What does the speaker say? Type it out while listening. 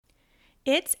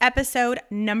It's episode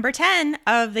number 10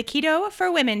 of the Keto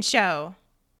for Women show.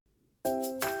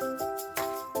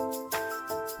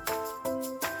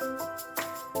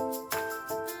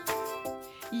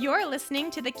 You're listening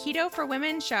to the Keto for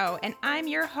Women show, and I'm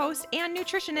your host and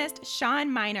nutritionist,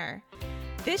 Shawn Miner.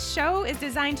 This show is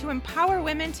designed to empower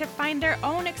women to find their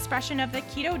own expression of the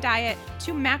keto diet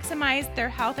to maximize their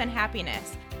health and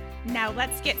happiness. Now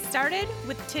let's get started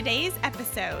with today's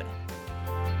episode.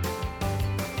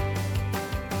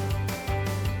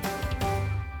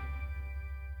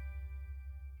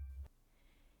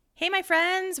 Hey, my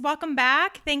friends, welcome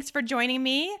back. Thanks for joining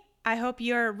me. I hope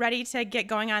you're ready to get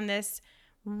going on this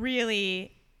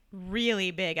really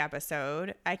big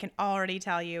episode. I can already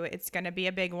tell you it's going to be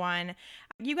a big one.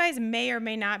 You guys may or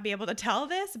may not be able to tell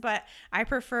this, but I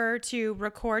prefer to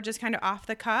record just kind of off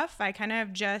the cuff. I kind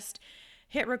of just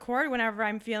hit record whenever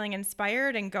I'm feeling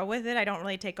inspired and go with it. I don't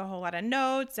really take a whole lot of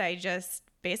notes. I just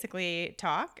basically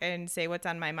talk and say what's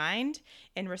on my mind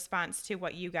in response to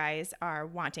what you guys are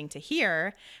wanting to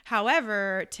hear.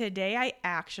 However, today I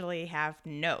actually have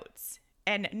notes,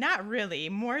 and not really,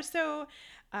 more so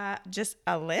just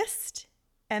a list.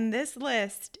 And this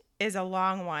list is a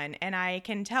long one, and I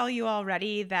can tell you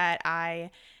already that I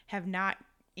have not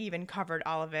even covered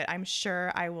all of it. I'm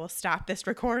sure I will stop this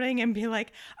recording and be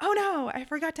like, oh no, I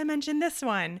forgot to mention this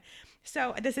one.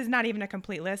 So this is not even a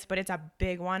complete list, but it's a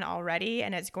big one already,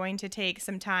 and it's going to take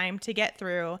some time to get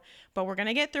through, but we're going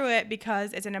to get through it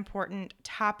because it's an important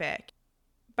topic.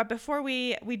 But before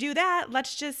we do that,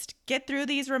 let's just get through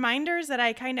these reminders that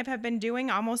I kind of have been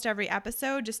doing almost every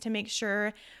episode just to make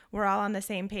sure we're all on the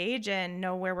same page and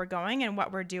know where we're going and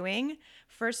what we're doing.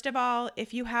 First of all,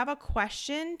 if you have a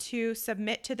question to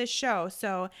submit to the show,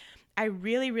 so I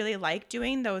really like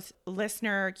doing those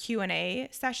listener Q&A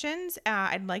sessions.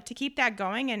 I'd like to keep that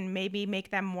going and maybe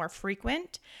make them more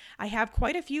frequent. I have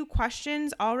quite a few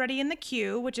questions already in the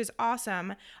queue, which is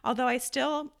awesome, although I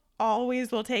still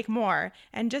always will take more.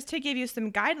 And just to give you some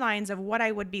guidelines of what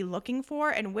I would be looking for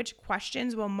and which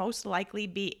questions will most likely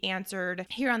be answered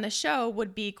here on the show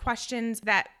would be questions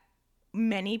that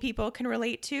many people can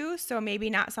relate to. So maybe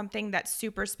not something that's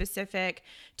super specific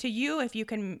to you. If you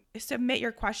can submit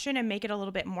your question and make it a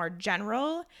little bit more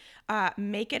general,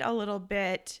 make it a little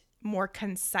bit more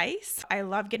concise. I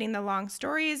love getting the long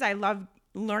stories. I love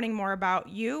learning more about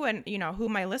you and who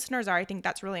my listeners are. I think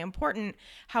that's really important.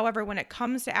 However, when it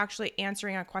comes to actually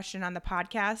answering a question on the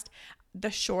podcast,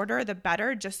 the shorter the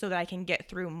better, just so that I can get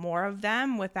through more of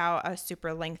them without a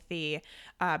super lengthy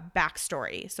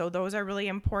backstory. So those are really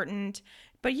important.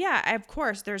 But yeah, of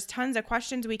course, there's tons of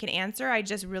questions we can answer. I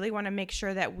just really want to make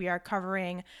sure that we are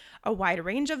covering a wide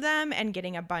range of them and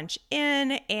getting a bunch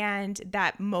in, and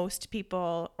that most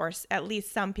people, or at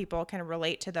least some people, can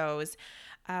relate to those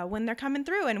when they're coming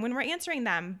through and when we're answering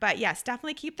them. But yes,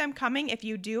 definitely keep them coming. If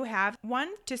you do have one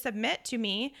to submit to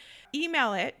me,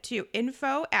 email it to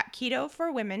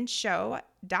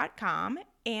info@ketoforwomenshow.com,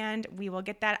 and we will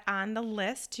get that on the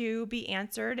list to be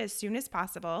answered as soon as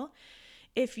possible.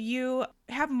 If you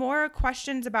have more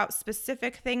questions about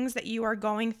specific things that you are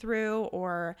going through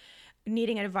or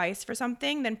needing advice for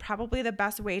something, then probably the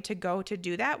best way to go to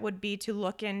do that would be to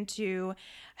look into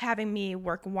having me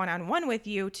work one-on-one with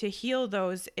you to heal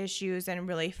those issues and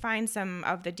really find some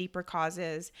of the deeper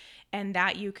causes. And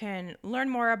that you can learn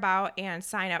more about and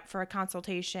sign up for a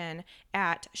consultation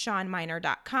at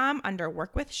ShawnMiner.com under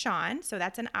Work with Shawn. So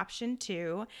that's an option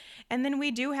too. And then we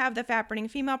do have the Fat Burning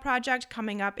Female Project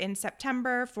coming up in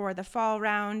September for the fall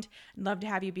round. I'd love to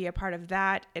have you be a part of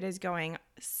that. It is going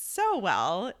so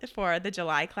well for the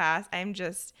July class. I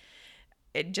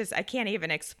can't even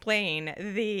explain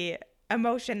the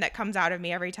emotion that comes out of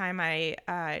me every time I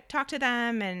talk to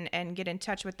them and get in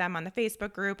touch with them on the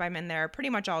Facebook group. I'm in there pretty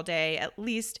much all day, at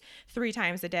least 3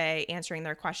 times a day, answering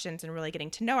their questions and really getting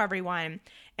to know everyone.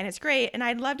 And it's great. And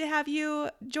I'd love to have you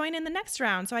join in the next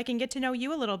round so I can get to know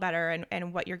you a little better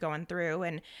and what you're going through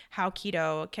and how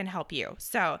keto can help you.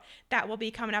 So that will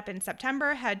be coming up in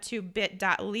September. Head to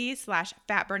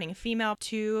bit.ly/fatburningfemale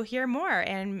to hear more,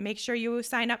 and make sure you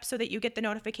sign up so that you get the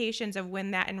notifications of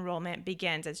when that enrollment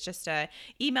begins. It's just a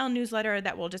email newsletter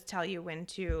that will just tell you when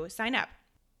to sign up.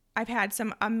 I've had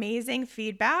some amazing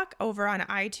feedback over on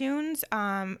iTunes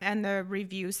and the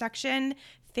review section.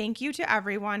 Thank you to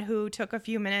everyone who took a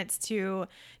few minutes to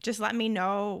just let me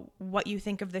know what you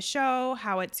think of the show,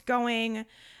 how it's going.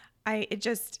 I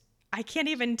can't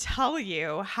even tell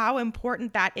you how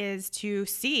important that is to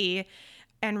see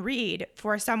and read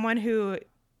for someone who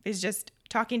is just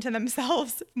talking to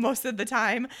themselves most of the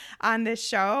time on this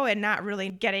show and not really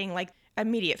getting like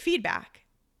immediate feedback.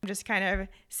 I'm just kind of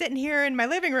sitting here in my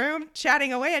living room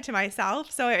chatting away to myself.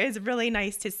 So it is really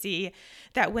nice to see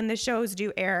that when the shows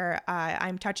do air,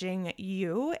 I'm touching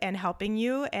you and helping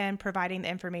you and providing the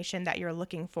information that you're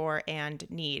looking for and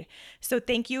need. So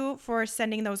thank you for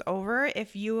sending those over.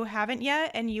 If you haven't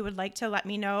yet and you would like to let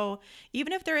me know,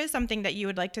 even if there is something that you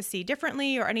would like to see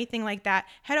differently or anything like that,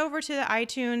 head over to the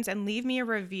iTunes and leave me a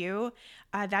review.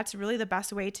 That's really the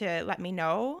best way to let me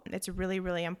know. It's really,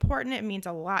 really important. It means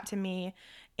a lot to me.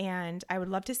 And I would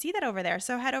love to see that over there.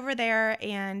 So head over there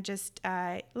and just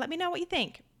let me know what you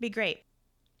think. Be great.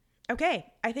 Okay,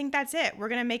 I think that's it. We're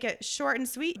going to make it short and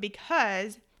sweet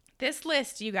because this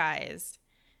list, you guys,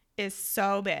 is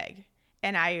so big.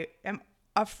 And I am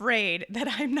afraid that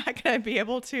I'm not going to be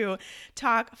able to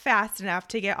talk fast enough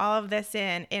to get all of this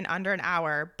in under an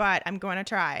hour. But I'm going to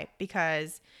try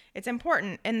because it's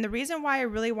important. And the reason why I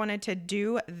really wanted to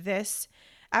do this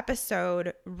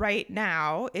episode right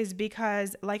now is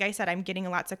because, like I said, I'm getting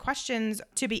lots of questions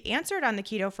to be answered on the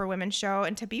Keto for Women show.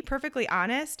 And to be perfectly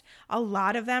honest, a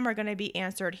lot of them are going to be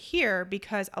answered here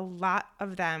because a lot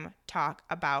of them talk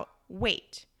about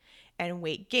weight and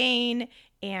weight gain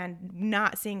and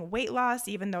not seeing weight loss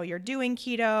even though you're doing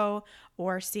keto,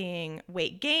 or seeing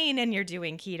weight gain and you're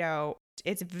doing keto.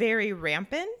 It's very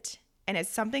rampant. And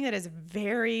it's something that is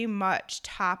very much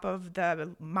top of the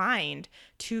mind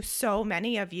to so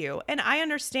many of you. And I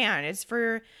understand it's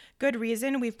for good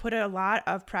reason. We've put a lot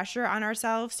of pressure on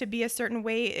ourselves to be a certain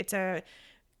weight. It's a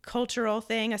cultural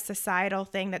thing, a societal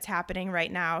thing that's happening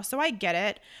right now. So I get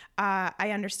it.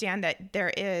 I understand that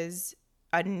there is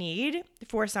a need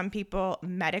for some people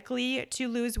medically to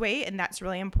lose weight, and that's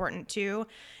really important too.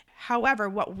 However,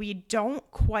 what we don't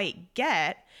quite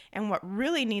get, and what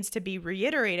really needs to be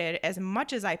reiterated as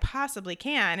much as I possibly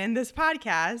can in this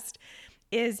podcast,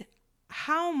 is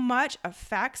how much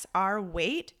affects our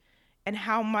weight and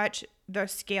how much the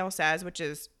scale says, which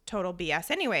is total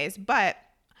BS anyways, but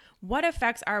what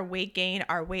affects our weight gain,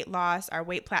 our weight loss, our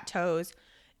weight plateaus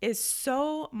is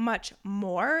so much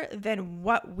more than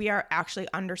what we are actually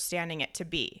understanding it to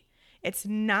be. It's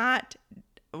not,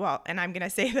 well, and I'm going to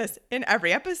say this in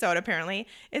every episode apparently,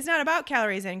 it's not about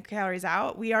calories in, calories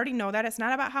out. We already know that. It's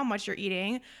not about how much you're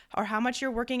eating or how much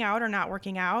you're working out or not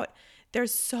working out.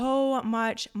 There's so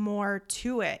much more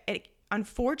to it. It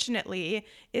unfortunately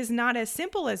is not as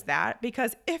simple as that,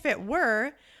 because if it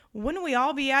were, wouldn't we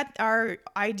all be at our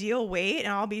ideal weight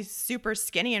and all be super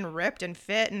skinny and ripped and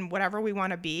fit and whatever we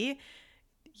want to be?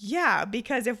 Yeah,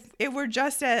 because if it were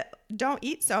just a don't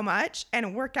eat so much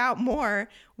and work out more,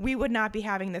 we would not be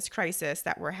having this crisis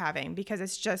that we're having, because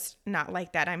it's just not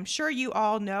like that. I'm sure you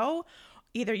all know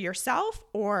either yourself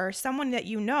or someone that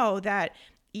you know that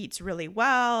eats really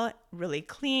well, really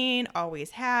clean,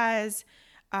 always has,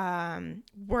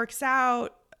 works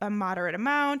out a moderate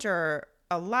amount or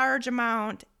a large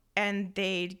amount, and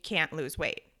they can't lose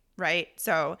weight, right?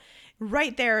 So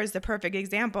right there is the perfect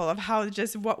example of how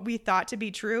just what we thought to be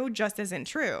true just isn't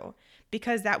true,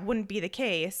 because that wouldn't be the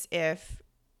case if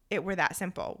it were that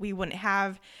simple. We wouldn't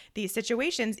have these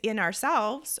situations in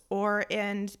ourselves or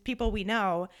in people we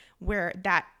know where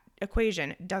that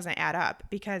equation doesn't add up,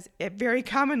 because it very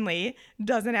commonly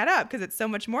doesn't add up because it's so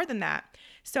much more than that.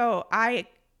 So I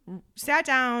sat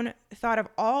down, thought of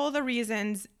all the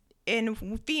reasons in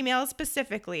females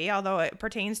specifically, although it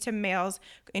pertains to males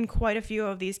in quite a few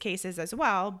of these cases as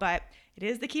well, but it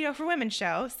is the Keto for Women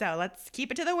show, so let's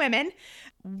keep it to the women.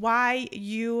 Why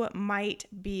you might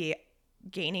be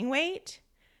gaining weight,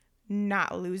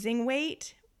 not losing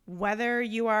weight, whether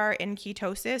you are in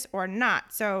ketosis or not.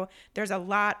 So there's a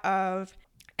lot of,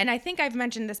 and I think I've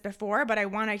mentioned this before, but I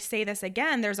want to say this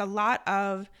again, there's a lot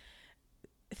of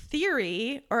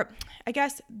theory, or I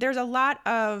guess there's a lot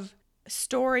of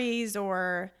stories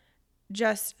or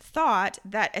just thought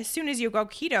that as soon as you go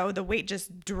keto, the weight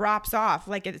just drops off,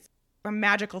 like it's a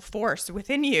magical force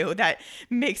within you that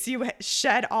makes you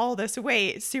shed all this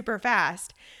weight super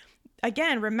fast.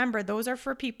 Again, remember, those are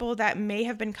for people that may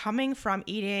have been coming from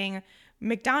eating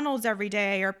McDonald's every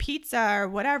day or pizza or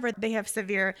whatever. They have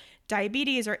severe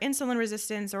diabetes or insulin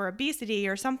resistance or obesity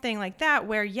or something like that,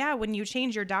 where, yeah, when you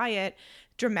change your diet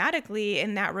dramatically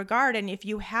in that regard, and if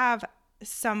you have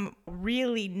some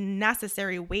really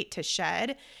necessary weight to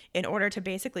shed in order to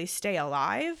basically stay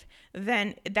alive,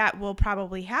 then that will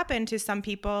probably happen to some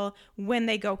people when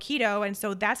they go keto. And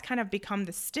so that's kind of become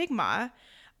the stigma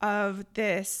of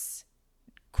this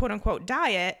quote unquote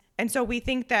diet. And so we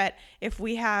think that if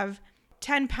we have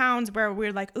 10 pounds where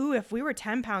we're like, ooh, if we were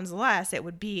 10 pounds less, it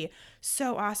would be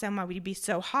so awesome, we'd be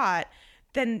so hot.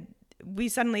 Then we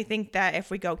suddenly think that if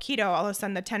we go keto, all of a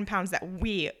sudden the 10 pounds that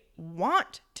we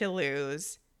want to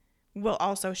lose will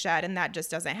also shed, and that just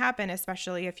doesn't happen,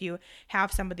 especially if you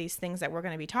have some of these things that we're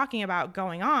going to be talking about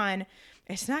going on.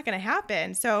 It's not going to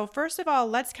happen. So first of all,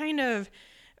 let's kind of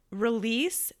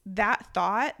release that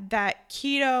thought that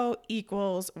keto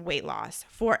equals weight loss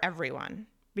for everyone,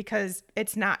 because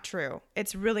it's not true.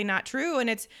 It's really not true. And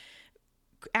it's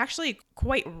actually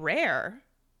quite rare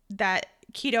that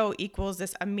keto equals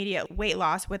this immediate weight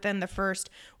loss within the first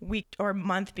week or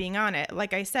month being on it.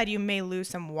 Like I said, you may lose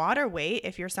some water weight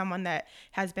if you're someone that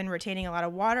has been retaining a lot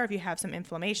of water. If you have some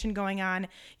inflammation going on,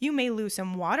 you may lose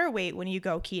some water weight when you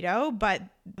go keto, but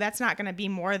that's not going to be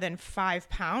more than 5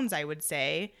 pounds, I would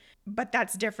say. But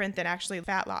that's different than actually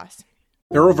fat loss.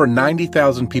 There are over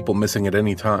 90,000 people missing at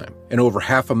any time, and over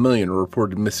 500,000 are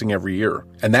reported missing every year.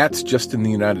 And that's just in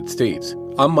the United States.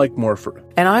 I'm Mike Morford.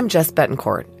 And I'm Jess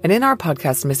Betancourt. And in our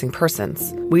podcast, Missing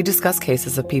Persons, we discuss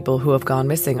cases of people who have gone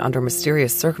missing under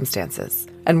mysterious circumstances.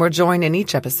 And we're joined in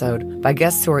each episode by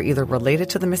guests who are either related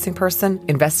to the missing person,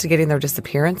 investigating their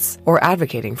disappearance, or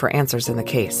advocating for answers in the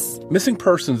case. Missing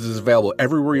Persons is available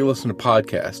everywhere you listen to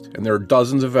podcasts, and there are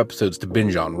dozens of episodes to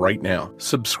binge on right now.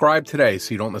 Subscribe today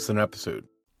so you don't miss an episode.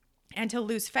 And to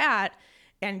lose fat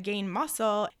and gain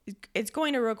muscle, it's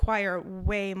going to require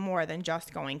way more than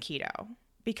just going keto,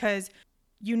 because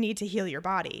you need to heal your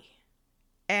body.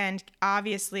 And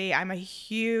obviously, I'm a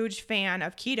huge fan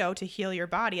of keto to heal your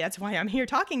body. That's why I'm here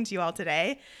talking to you all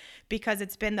today, because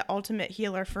it's been the ultimate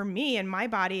healer for me and my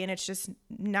body. And it's just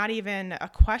not even a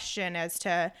question as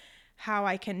to how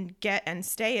I can get and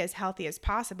stay as healthy as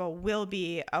possible will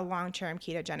be a long-term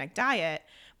ketogenic diet.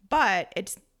 But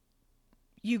it's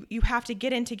you have to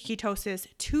get into ketosis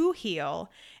to heal,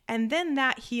 and then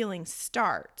that healing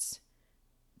starts.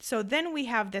 So then we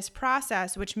have this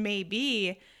process, which may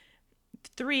be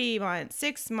 3 months,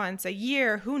 6 months, a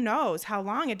year, who knows how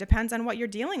long. It depends on what you're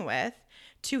dealing with,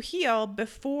 to heal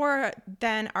before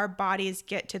then our bodies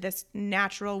get to this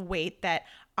natural weight that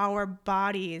our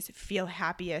bodies feel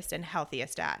happiest and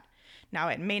healthiest at. Now,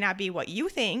 it may not be what you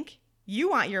think you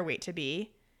want your weight to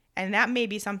be, and that may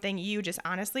be something you just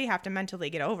honestly have to mentally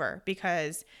get over,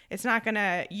 because it's not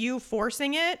gonna, you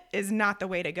forcing it is not the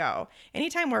way to go.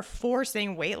 Anytime we're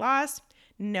forcing weight loss,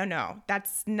 no,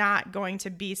 that's not going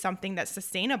to be something that's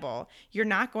sustainable. You're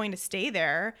not going to stay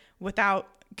there without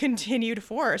continued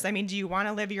force. I mean, do you want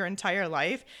to live your entire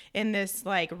life in this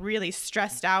like really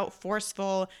stressed out,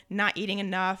 forceful, not eating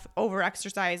enough, over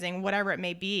exercising, whatever it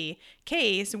may be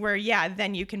case where, yeah,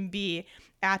 then you can be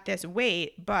at this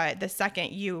weight, but the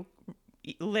second you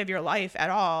live your life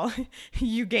at all,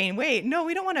 you gain weight? No,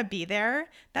 we don't want to be there.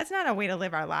 That's not a way to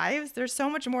live our lives. There's so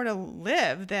much more to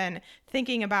live than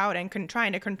thinking about and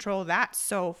trying to control that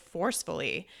so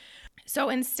forcefully. So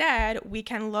instead, we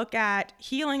can look at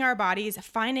healing our bodies,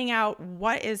 finding out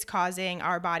what is causing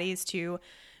our bodies to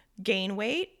gain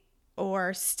weight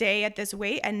or stay at this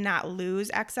weight and not lose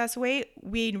excess weight.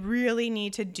 We really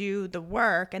need to do the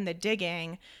work and the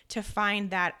digging to find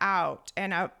that out.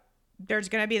 And there's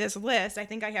going to be this list. I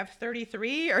think I have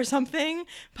 33 or something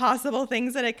possible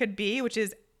things that it could be, which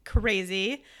is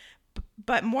crazy.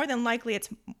 But more than likely, it's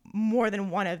more than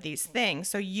one of these things.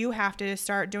 So you have to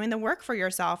start doing the work for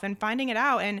yourself and finding it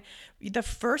out. And the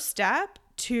first step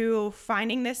to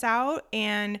finding this out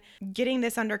and getting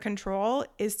this under control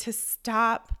is to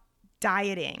stop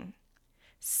dieting.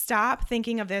 Stop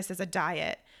thinking of this as a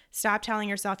diet. Stop telling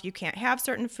yourself you can't have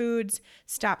certain foods.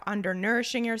 Stop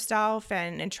undernourishing yourself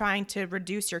and trying to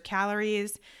reduce your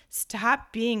calories.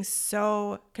 Stop being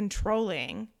so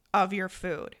controlling of your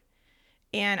food.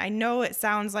 And I know it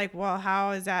sounds like, well,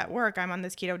 how does that work? I'm on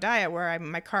this keto diet where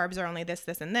my carbs are only this,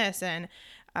 and this, and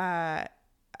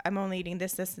I'm only eating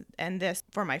this, and this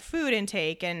for my food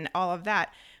intake and all of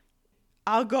that.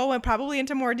 I'll go probably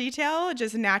into more detail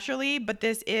just naturally, but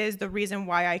this is the reason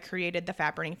why I created the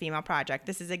Fat Burning Female Project.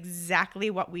 This is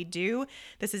exactly what we do.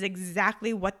 This is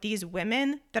exactly what these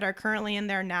women that are currently in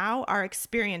there now are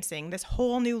experiencing, this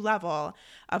whole new level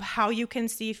of how you can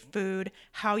see food,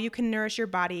 how you can nourish your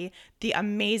body, the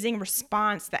amazing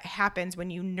response that happens when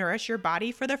you nourish your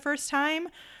body for the first time.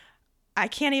 I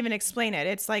can't even explain it.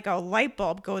 It's like a light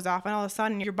bulb goes off and all of a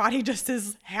sudden your body just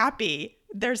is happy.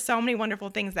 There's so many wonderful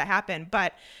things that happen,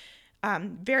 but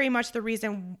very much the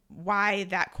reason why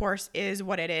that course is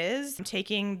what it is,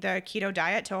 taking the keto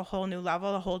diet to a whole new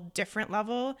level, a whole different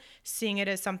level, seeing it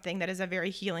as something that is a very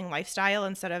healing lifestyle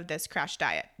instead of this crash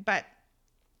diet. But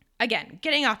again,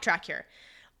 getting off track here.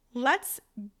 Let's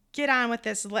get on with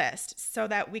this list so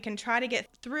that we can try to get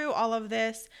through all of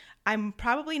this. I'm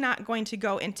probably not going to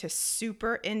go into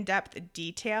super in-depth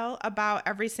detail about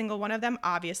every single one of them,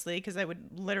 obviously, because it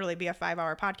would literally be a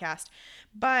 5-hour podcast.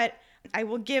 But I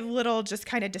will give little just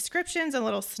kind of descriptions and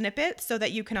little snippets so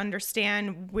that you can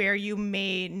understand where you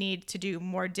may need to do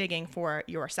more digging for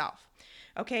yourself.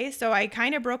 Okay, so I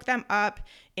kind of broke them up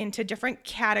into different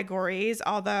categories,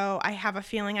 although I have a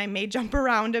feeling I may jump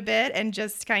around a bit and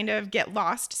just kind of get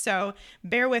lost. So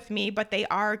bear with me, but they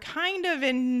are kind of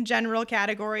in general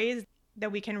categories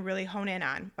that we can really hone in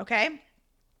on. Okay.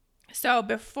 So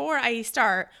before I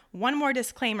start, one more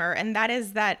disclaimer, and that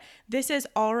is that this is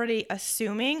already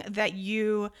assuming that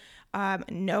you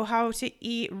know how to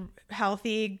eat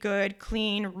healthy, good,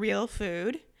 clean, real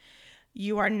food.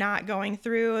 You are not going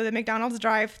through the McDonald's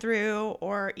drive-through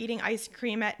or eating ice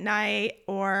cream at night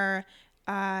or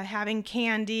having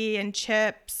candy and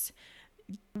chips.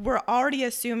 We're already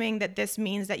assuming that this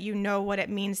means that you know what it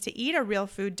means to eat a real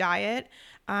food diet,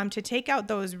 to take out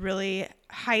those really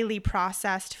highly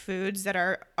processed foods that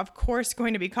are, of course,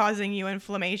 going to be causing you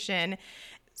inflammation.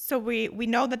 So we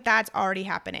know that that's already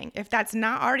happening. If that's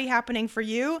not already happening for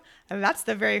you, that's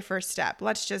the very first step.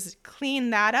 Let's just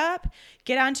clean that up,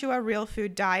 get onto a real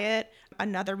food diet.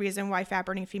 Another reason why fat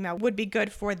burning female would be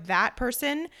good for that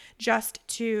person, just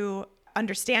to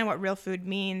understand what real food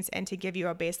means and to give you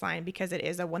a baseline, because it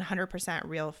is a 100%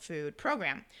 real food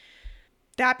program.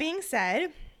 That being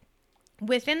said,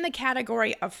 within the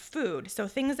category of food, so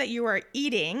things that you are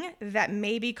eating that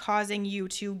may be causing you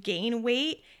to gain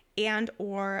weight and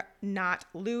or not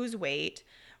lose weight,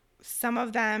 some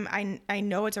of them, I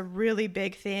know it's a really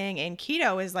big thing, and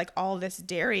keto is like all this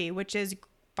dairy, which is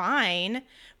fine,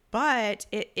 but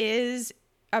it is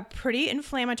a pretty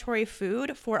inflammatory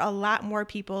food for a lot more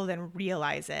people than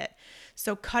realize it.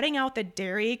 So cutting out the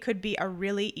dairy could be a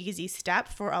really easy step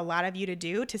for a lot of you to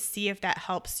do to see if that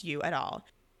helps you at all.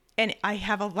 And I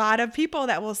have a lot of people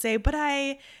that will say, but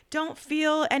I don't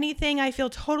feel anything. I feel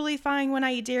totally fine when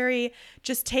I eat dairy.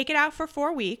 Just take it out for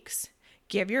 4 weeks,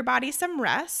 give your body some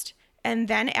rest, and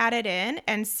then add it in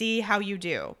and see how you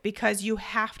do. Because you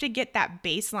have to get that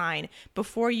baseline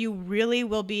before you really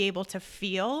will be able to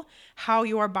feel how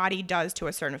your body does to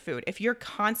a certain food. If you're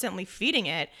constantly feeding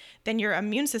it, then your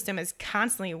immune system is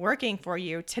constantly working for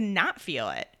you to not feel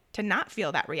it, to not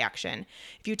feel that reaction.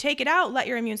 If you take it out, let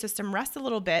your immune system rest a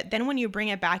little bit, then when you bring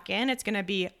it back in, it's going to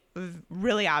be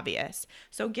really obvious.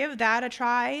 So give that a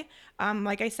try.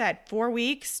 Like I said, 4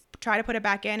 weeks, try to put it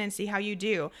back in and see how you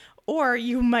do. Or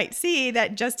you might see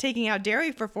that just taking out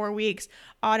dairy for 4 weeks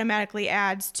automatically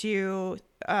adds to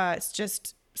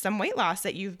just some weight loss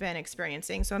that you've been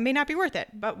experiencing. So it may not be worth it,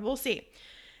 but we'll see.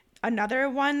 Another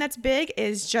one that's big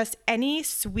is just any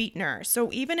sweetener.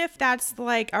 So even if that's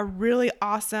like a really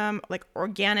awesome, like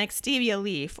organic stevia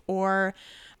leaf, or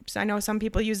so I know some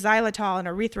people use xylitol and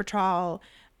erythritol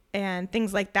and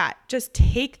things like that, just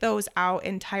take those out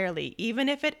entirely. Even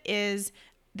if it is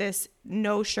this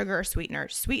no sugar sweetener.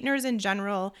 Sweeteners in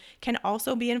general can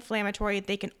also be inflammatory.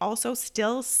 They can also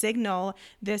still signal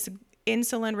this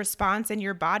insulin response in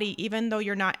your body. Even though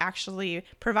you're not actually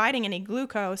providing any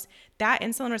glucose, that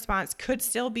insulin response could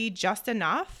still be just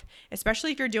enough,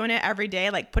 especially if you're doing it every day,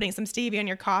 like putting some stevia in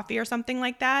your coffee or something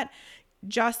like that,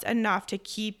 just enough to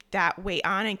keep that weight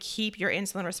on and keep your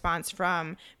insulin response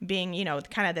from being,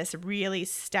 kind of this really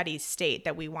steady state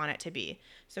that we want it to be.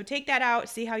 So take that out,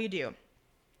 see how you do.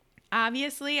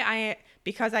 Obviously,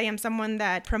 because I am someone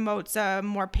that promotes a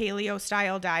more paleo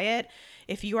style diet,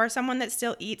 if you are someone that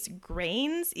still eats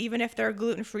grains, even if they're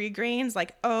gluten-free grains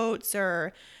like oats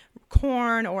or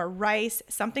corn or rice,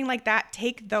 something like that,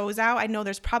 take those out. I know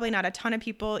there's probably not a ton of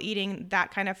people eating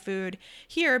that kind of food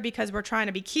here because we're trying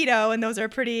to be keto and those are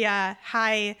pretty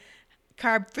high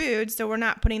carb foods, so we're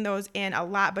not putting those in a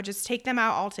lot, but just take them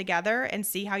out altogether and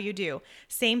see how you do.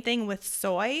 Same thing with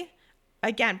soy.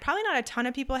 Again, probably not a ton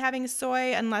of people having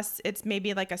soy unless it's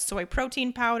maybe like a soy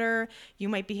protein powder. You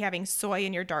might be having soy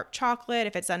in your dark chocolate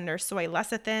if it's under soy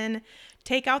lecithin.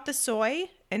 Take out the soy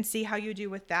and see how you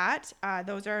do with that.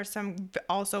 Those are some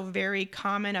also very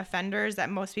common offenders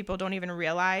that most people don't even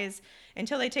realize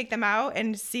until they take them out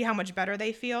and see how much better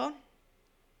they feel.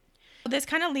 This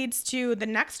kind of leads to the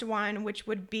next one, which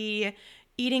would be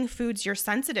eating foods you're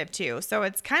sensitive to. So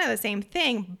it's kind of the same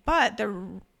thing, but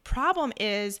the problem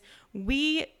is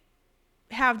we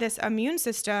have this immune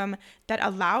system that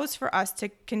allows for us to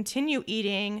continue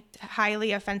eating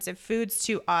highly offensive foods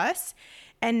to us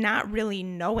and not really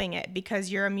knowing it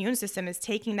because your immune system is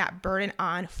taking that burden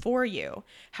on for you.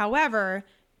 However,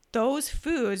 those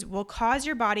foods will cause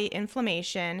your body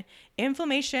inflammation.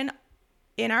 Inflammation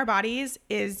in our bodies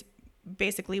is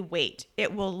basically weight.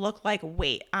 It will look like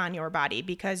weight on your body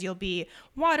because you'll be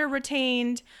water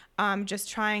retained. Just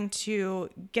trying to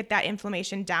get that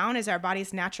inflammation down is our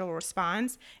body's natural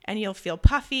response, and you'll feel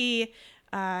puffy.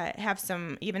 have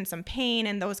even some pain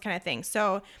and those kind of things.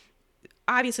 So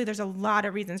obviously there's a lot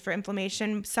of reasons for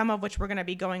inflammation, some of which we're going to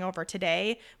be going over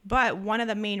today. But one of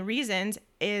the main reasons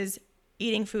is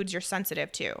eating foods you're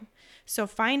sensitive to. So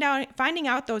finding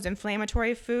out those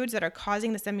inflammatory foods that are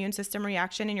causing this immune system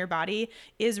reaction in your body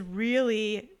is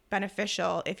really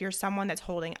beneficial if you're someone that's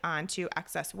holding on to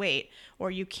excess weight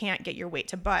or you can't get your weight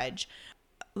to budge.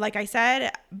 Like I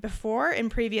said before in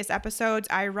previous episodes,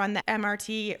 I run the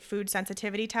MRT food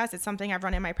sensitivity test. It's something I've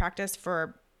run in my practice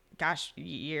for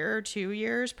year, 2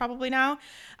 years probably now,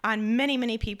 on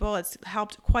many people. It's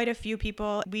helped quite a few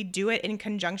people. We do it in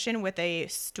conjunction with a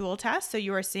stool test. So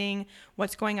you are seeing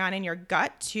what's going on in your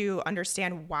gut to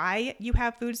understand why you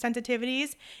have food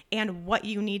sensitivities and what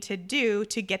you need to do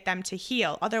to get them to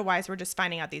heal. Otherwise, we're just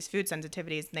finding out these food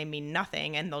sensitivities and they mean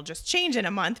nothing and they'll just change in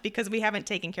a month because we haven't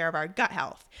taken care of our gut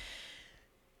health.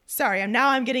 Sorry,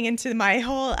 I'm getting into my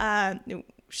whole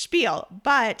spiel,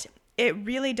 but it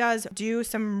really does do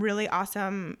some really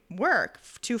awesome work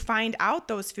to find out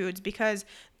those foods, because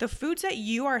the foods that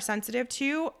you are sensitive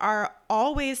to are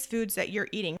always foods that you're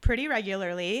eating pretty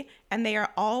regularly, and they are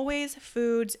always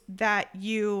foods that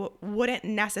you wouldn't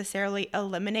necessarily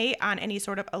eliminate on any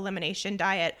sort of elimination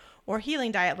diet or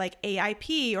healing diet like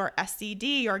AIP or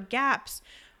SCD or GAPS,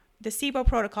 the SIBO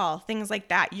protocol, things like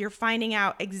that. You're finding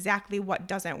out exactly what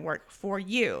doesn't work for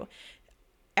you.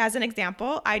 As an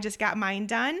example, I just got mine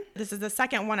done. This is the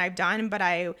second one I've done, but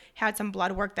I had some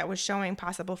blood work that was showing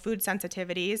possible food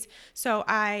sensitivities. So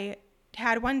I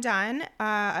had one done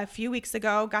a few weeks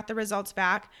ago, got the results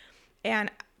back,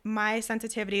 and my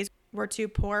sensitivities were to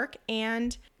pork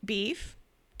and beef,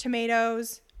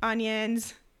 tomatoes,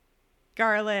 onions,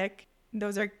 garlic.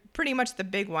 Those are pretty much the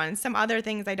big ones. Some other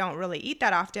things I don't really eat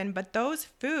that often, but those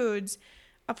foods,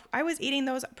 I was eating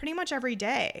those pretty much every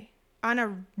day on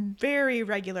a very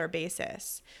regular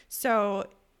basis. So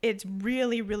it's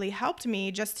really helped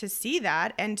me just to see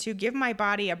that and to give my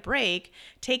body a break,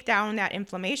 take down that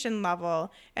inflammation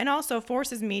level, and also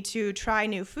forces me to try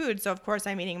new foods. So of course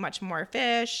I'm eating much more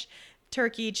fish,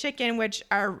 turkey, chicken, which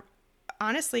are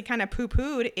honestly kind of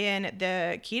poo-pooed in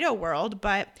the keto world,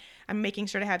 but I'm making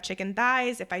sure to have chicken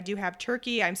thighs. If I do have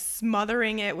turkey, I'm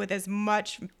smothering it with as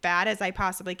much fat as I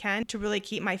possibly can to really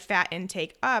keep my fat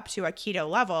intake up to a keto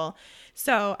level.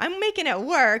 So I'm making it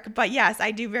work. But yes,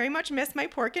 I do very much miss my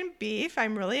pork and beef.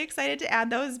 I'm really excited to add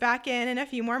those back in a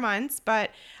few more months.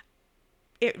 But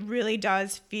it really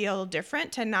does feel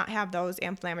different to not have those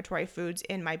inflammatory foods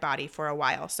in my body for a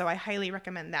while. So I highly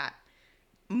recommend that.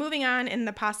 Moving on in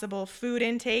the possible food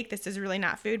intake, this is really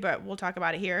not food, but we'll talk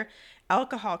about it here.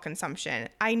 Alcohol consumption.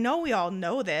 I know we all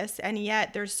know this, and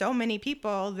yet there's so many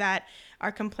people that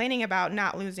are complaining about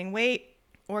not losing weight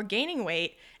or gaining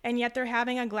weight, and yet they're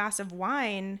having a glass of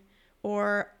wine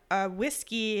or a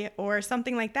whiskey or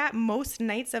something like that most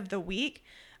nights of the week.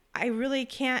 I really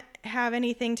can't have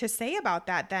anything to say about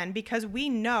that then, because we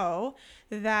know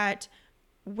that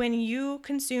when you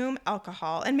consume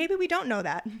alcohol, and maybe we don't know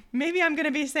that. Maybe I'm going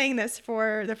to be saying this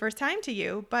for the first time to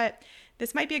you, but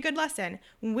this might be a good lesson.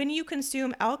 When you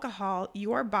consume alcohol,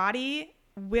 your body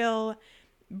will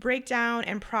break down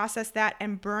and process that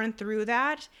and burn through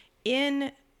that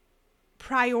in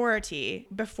priority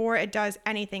before it does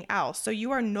anything else. So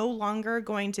you are no longer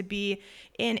going to be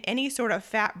in any sort of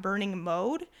fat burning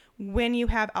mode when you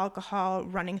have alcohol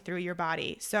running through your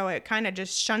body. So it kind of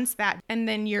just shunts that, and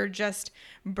then you're just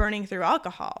burning through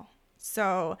alcohol.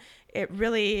 So it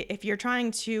really, if you're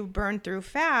trying to burn through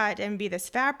fat and be this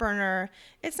fat burner,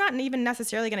 it's not even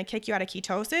necessarily going to kick you out of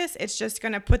ketosis. It's just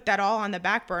going to put that all on the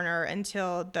back burner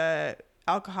until the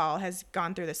alcohol has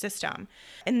gone through the system.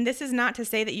 And this is not to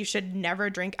say that you should never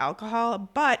drink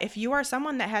alcohol, but if you are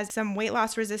someone that has some weight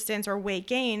loss resistance or weight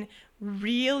gain,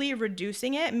 really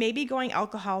reducing it, maybe going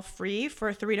alcohol free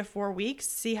for 3 to 4 weeks,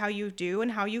 see how you do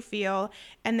and how you feel,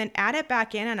 and then add it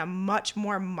back in on a much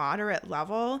more moderate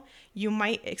level, you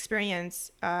might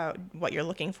experience what you're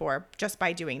looking for just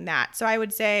by doing that. So I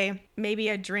would say maybe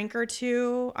a drink or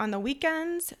two on the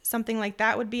weekends, something like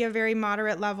that would be a very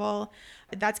moderate level.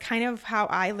 That's kind of how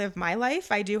I live my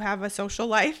life. I do have a social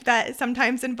life that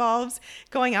sometimes involves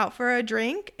going out for a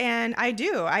drink, and I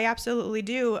absolutely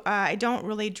do. I don't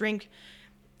really drink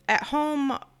at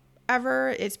home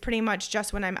ever. It's pretty much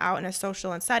just when I'm out in a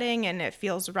social setting and it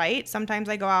feels right. Sometimes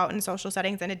I go out in social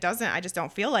settings and I just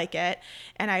don't feel like it,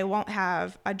 and I won't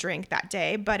have a drink that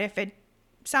day. But if it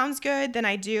sounds good, then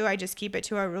I just keep it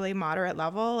to a really moderate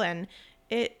level, and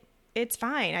it's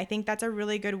fine. I think that's a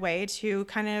really good way to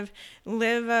kind of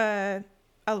live a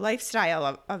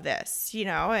lifestyle of this,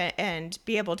 and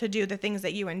be able to do the things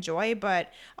that you enjoy,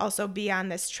 but also be on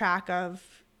this track of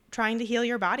trying to heal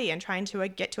your body and trying to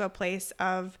get to a place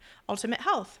of ultimate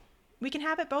health. We can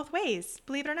have it both ways,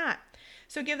 believe it or not.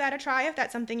 So give that a try if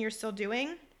that's something you're still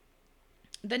doing.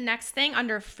 The next thing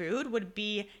under food would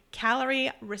be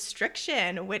calorie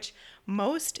restriction, which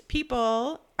most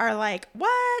people are like,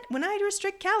 what? When I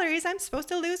restrict calories, I'm supposed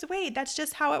to lose weight. That's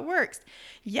just how it works.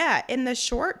 Yeah, in the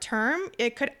short term,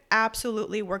 it could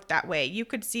absolutely work that way. You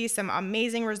could see some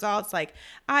amazing results like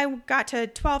I got to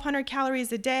 1,200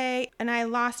 calories a day and I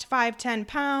lost 10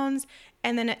 pounds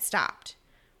and then it stopped.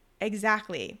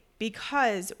 Exactly.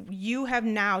 Because you have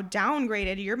now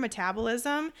downgraded your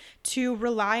metabolism to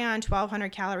rely on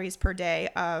 1,200 calories per day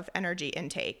of energy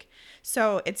intake.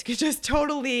 So it's just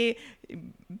totally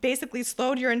basically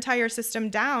slowed your entire system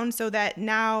down so that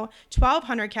now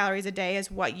 1,200 calories a day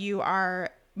is what you are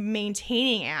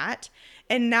maintaining at.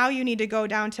 And now you need to go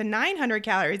down to 900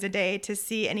 calories a day to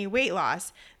see any weight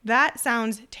loss. That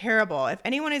sounds terrible. If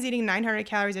anyone is eating 900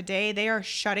 calories a day, they are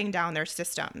shutting down their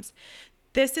systems.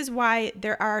 This is why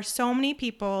there are so many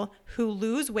people who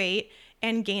lose weight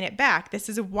and gain it back. This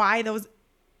is why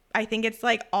I think it's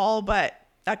like all but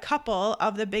a couple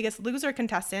of the biggest loser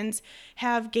contestants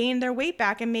have gained their weight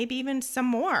back and maybe even some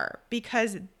more,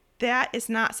 because that is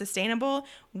not sustainable.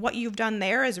 What you've done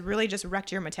there is really just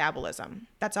wrecked your metabolism.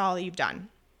 That's all you've done.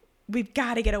 We've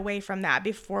got to get away from that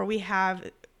before we have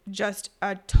just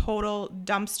a total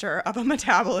dumpster of a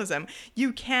metabolism.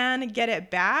 You can get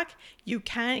it back. You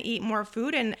can eat more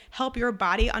food and help your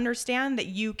body understand that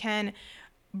you can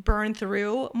burn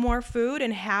through more food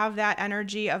and have that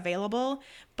energy available,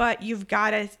 but you've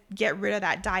got to get rid of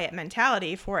that diet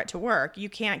mentality for it to work. You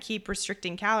can't keep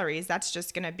restricting calories. That's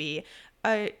just going to be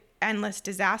an endless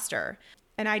disaster.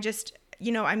 And I just,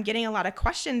 I'm getting a lot of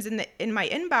questions in my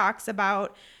inbox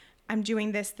about, I'm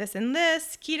doing this, and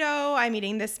this keto, I'm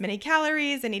eating this many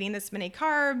calories and eating this many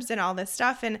carbs and all this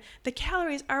stuff. And the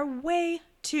calories are way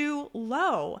too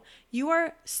low. You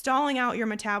are stalling out your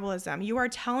metabolism. You are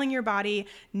telling your body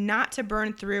not to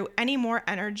burn through any more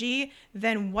energy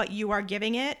than what you are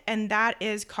giving it. And that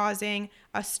is causing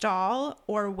a stall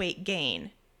or weight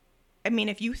gain. I mean,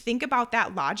 if you think about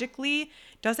that logically,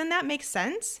 doesn't that make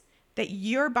sense? That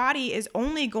your body is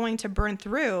only going to burn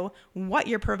through what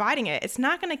you're providing it. It's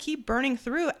not going to keep burning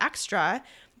through extra.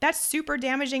 That's super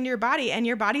damaging to your body, and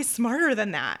your body's smarter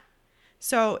than that.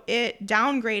 So it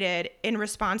downgraded in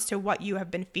response to what you have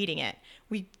been feeding it.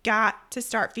 We got to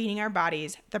start feeding our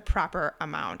bodies the proper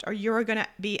amount, or you're going to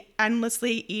be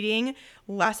endlessly eating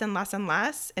less and less and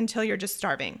less until you're just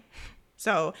starving.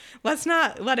 So let's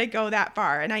not let it go that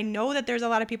far. And I know that there's a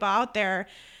lot of people out there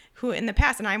who in the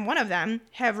past, and I'm one of them,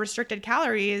 have restricted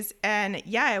calories. And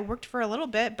yeah, it worked for a little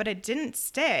bit, but it didn't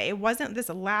stay. It wasn't this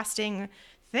lasting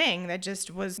thing that just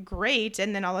was great.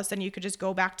 And then all of a sudden you could just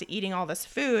go back to eating all this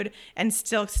food and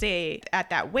still stay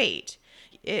at that weight.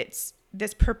 It's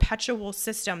this perpetual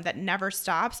system that never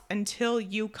stops until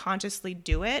you consciously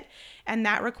do it. And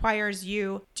that requires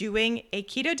you doing a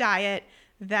keto diet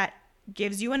that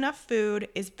gives you enough food,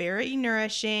 is very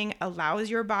nourishing, allows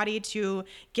your body to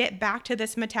get back to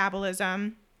this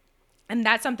metabolism. And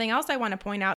that's something else I want to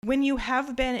point out. When you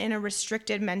have been in a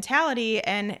restricted mentality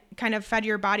and kind of fed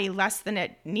your body less than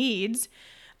it needs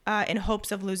in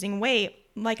hopes of losing weight,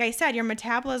 like I said, your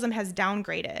metabolism has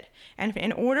downgraded. And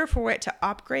in order for it to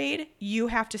upgrade, you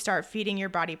have to start feeding your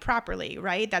body properly,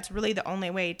 right? That's really the only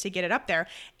way to get it up there.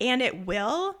 And it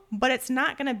will, but it's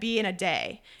not going to be in a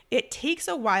day. It takes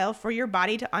a while for your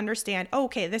body to understand,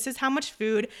 okay, this is how much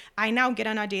food I now get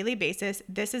on a daily basis.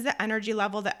 This is the energy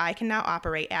level that I can now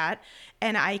operate at,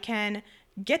 and I can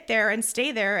get there and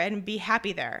stay there and be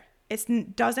happy there.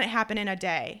 It doesn't happen in a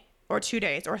day or 2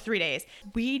 days or 3 days.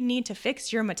 We need to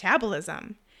fix your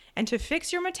metabolism. And to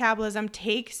fix your metabolism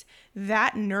takes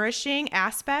that nourishing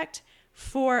aspect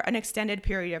for an extended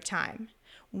period of time.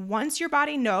 Once your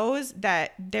body knows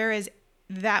that there is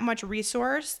that much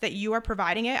resource that you are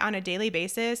providing it on a daily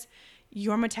basis,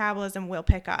 your metabolism will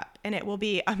pick up, and it will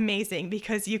be amazing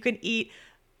because you can eat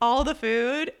all the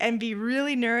food and be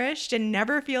really nourished and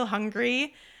never feel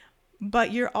hungry,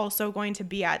 but you're also going to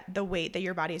be at the weight that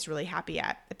your body is really happy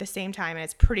at the same time. And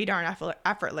it's pretty darn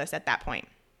effortless at that point.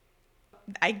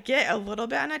 I get a little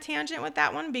bit on a tangent with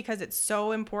that one because it's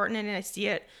so important, and I see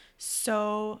it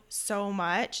so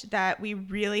much that we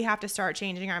really have to start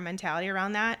changing our mentality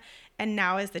around that. And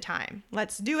now is the time.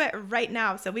 Let's do it right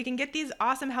now so we can get these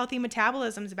awesome, healthy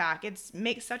metabolisms back. It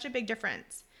makes such a big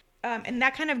difference. And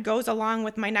that kind of goes along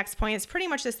with my next point. It's pretty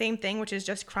much the same thing, which is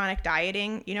just chronic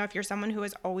dieting. You know, if you're someone who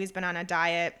has always been on a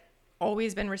diet,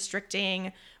 always been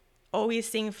restricting, always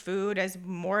seeing food as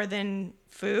more than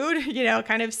food, you know,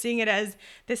 kind of seeing it as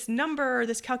this number, or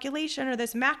this calculation, or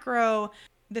this macro,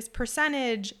 this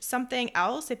percentage, something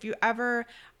else, if you ever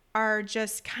are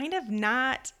just kind of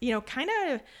not, kind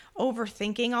of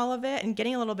overthinking all of it and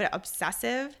getting a little bit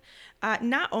obsessive,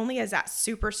 not only is that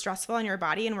super stressful on your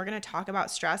body, and we're going to talk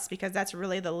about stress because that's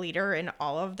really the leader in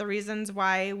all of the reasons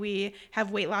why we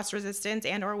have weight loss resistance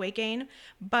and or weight gain,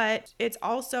 but it's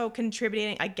also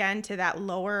contributing again to that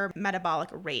lower metabolic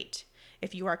rate.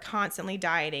 If you are constantly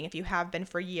dieting, if you have been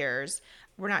for years,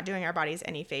 we're not doing our bodies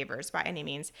any favors by any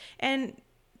means. And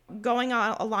going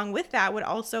on along with that would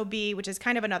also be, which is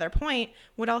kind of another point,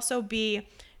 would also be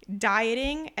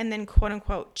dieting and then quote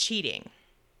unquote cheating.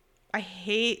 I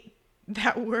hate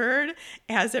that word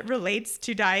as it relates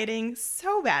to dieting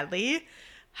so badly.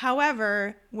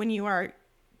 However, when you are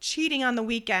cheating on the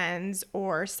weekends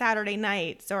or Saturday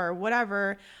nights or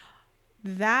whatever,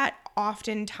 that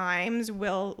oftentimes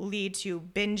will lead to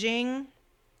binging,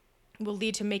 will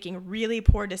lead to making really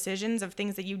poor decisions of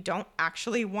things that you don't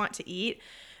actually want to eat.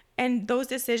 And those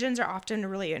decisions are often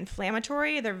really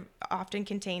inflammatory. They often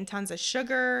contain tons of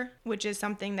sugar, which is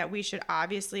something that we should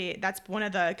obviously, that's one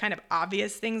of the kind of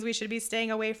obvious things we should be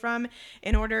staying away from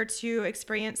in order to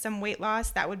experience some weight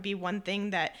loss. That would be one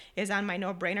thing that is on my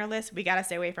no-brainer list. We got to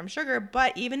stay away from sugar.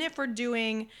 But even if we're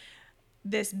doing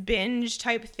this binge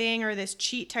type thing or this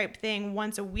cheat type thing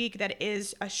once a week that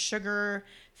is a sugar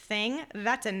thing,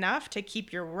 that's enough to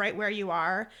keep you right where you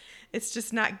are. It's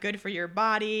just not good for your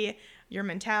body, your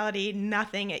mentality,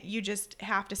 nothing. You just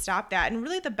have to stop that. And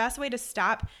really the best way to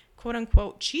stop quote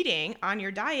unquote cheating on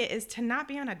your diet is to not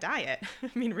be on a diet. I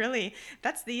mean, really,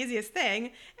 that's the easiest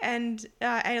thing. And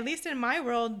at least in my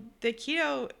world, the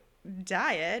keto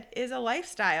diet is a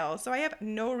lifestyle. So I have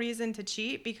no reason to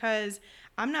cheat because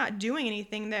I'm not doing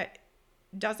anything that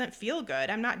doesn't feel good.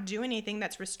 I'm not doing anything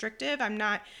that's restrictive. I'm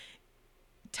not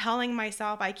telling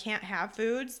myself I can't have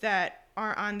foods that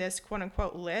are on this quote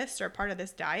unquote list or part of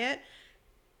this diet.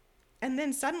 And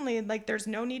then suddenly, like, there's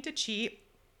no need to cheat.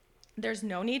 There's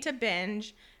no need to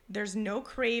binge. There's no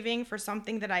craving for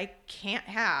something that I can't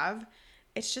have.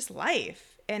 It's just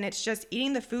life. And it's just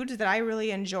eating the foods that I really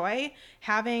enjoy,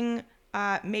 having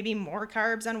maybe more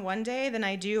carbs on one day than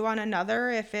I do on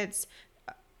another if it's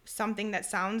something that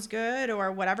sounds good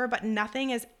or whatever, but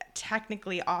nothing is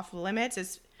technically off limits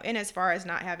as far as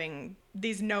not having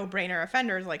these no-brainer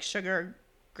offenders like sugar,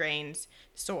 grains,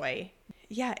 soy.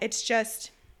 Yeah, it's just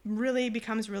really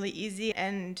becomes really easy,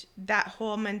 and that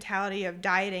whole mentality of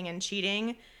dieting and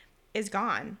cheating is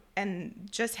gone. And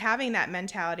just having that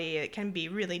mentality, it can be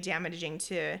really damaging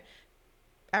to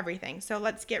everything. So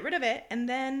let's get rid of it and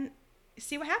then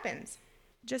see what happens.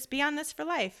 Just be on this for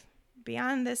life. Be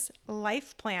on this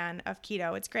life plan of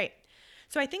keto. It's great.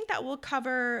 So I think that will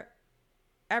cover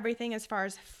everything as far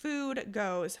as food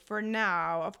goes for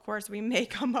now. Of course, we may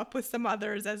come up with some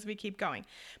others as we keep going.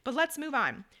 But let's move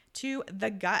on to the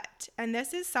gut. And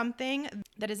this is something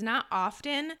that is not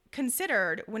often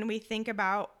considered when we think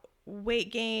about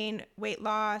weight gain, weight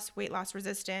loss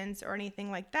resistance, or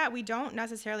anything like that. We don't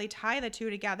necessarily tie the two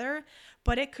together,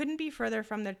 but it couldn't be further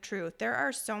from the truth. There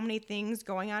are so many things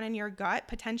going on in your gut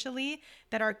potentially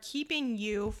that are keeping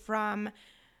you from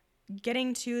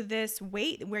getting to this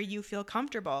weight where you feel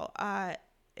comfortable.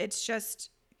 It's just,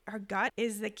 our gut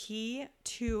is the key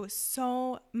to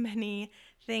so many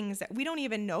things that we don't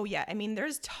even know yet. I mean,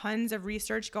 there's tons of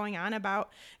research going on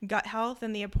about gut health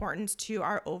and the importance to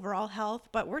our overall health,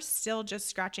 but we're still just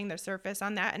scratching the surface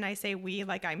on that. And I say we,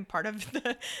 like I'm part of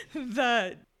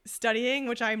the studying,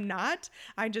 which I'm not.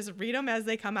 I just read them as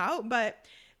they come out, but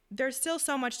there's still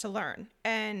so much to learn.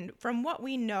 And from what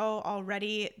we know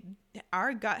already,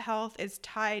 our gut health is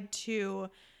tied to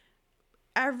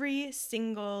every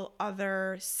single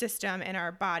other system in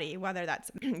our body, whether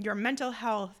that's your mental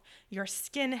health, your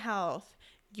skin health,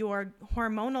 your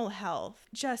hormonal health,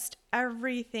 just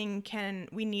everything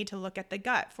we need to look at the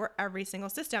gut for every single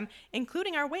system,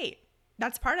 including our weight.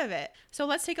 That's part of it. So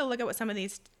let's take a look at what some of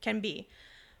these can be.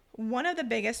 One of the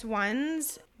biggest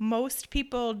ones most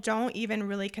people don't even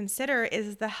really consider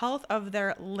is the health of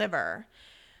their liver.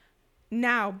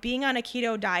 Now, being on a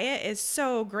keto diet is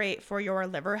so great for your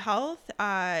liver health.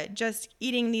 Just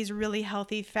eating these really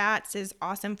healthy fats is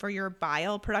awesome for your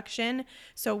bile production.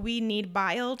 So we need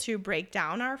bile to break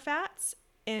down our fats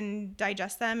and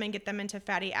digest them and get them into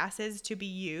fatty acids to be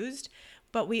used.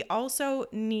 But we also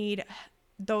need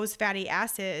those fatty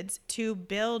acids to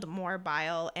build more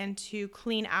bile and to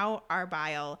clean out our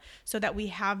bile so that we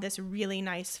have this really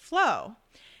nice flow.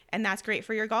 And that's great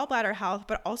for your gallbladder health,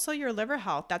 but also your liver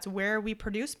health. That's where we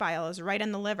produce bile, is right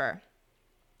in the liver.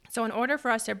 So in order for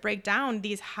us to break down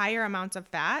these higher amounts of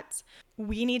fats,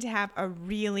 we need to have a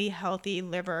really healthy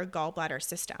liver gallbladder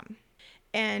system.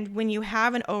 And when you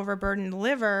have an overburdened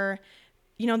liver,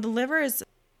 the liver is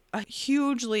a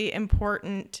hugely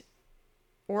important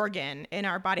organ in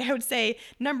our body. I would say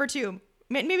number 2,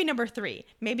 maybe number 3,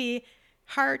 maybe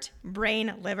heart,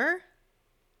 brain, liver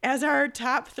as our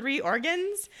top 3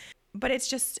 organs. But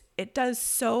it does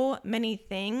so many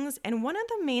things. And one of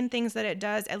the main things that it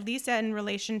does, at least in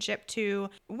relationship to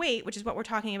weight, which is what we're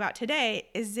talking about today,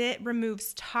 is it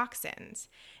removes toxins.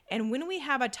 And when we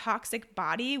have a toxic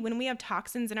body, when we have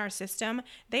toxins in our system,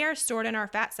 they are stored in our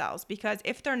fat cells, because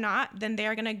if they're not, then they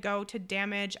are going to go to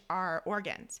damage our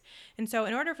organs. And so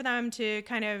in order for them to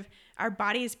our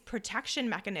body's protection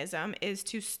mechanism is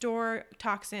to store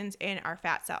toxins in our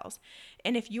fat cells.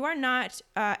 And if you are not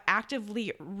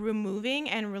actively removing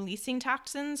and releasing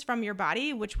toxins from your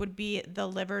body, which would be the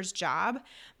liver's job,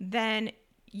 then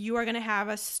you are going to have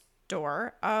a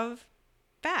store of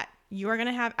fat. You are going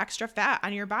to have extra fat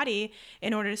on your body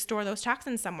in order to store those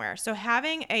toxins somewhere. So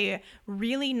having a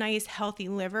really nice, healthy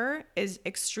liver is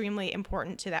extremely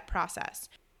important to that process.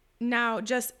 Now,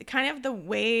 just kind of the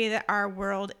way that our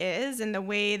world is and the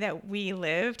way that we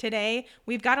live today,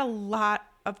 we've got a lot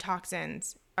of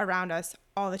toxins around us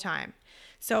all the time.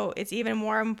 So it's even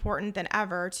more important than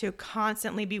ever to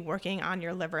constantly be working on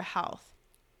your liver health.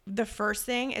 The first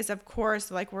thing is, of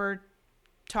course, like we're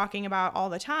talking about all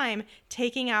the time,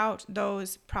 taking out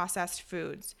those processed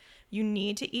foods. You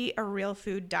need to eat a real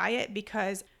food diet,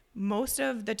 because most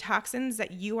of the toxins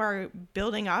that you are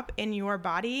building up in your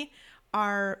body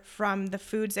are from the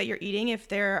foods that you're eating. If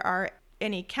there are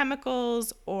any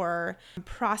chemicals or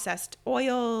processed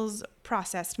oils,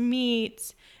 processed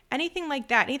meats, anything like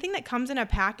that, anything that comes in a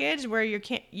package where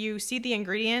you see the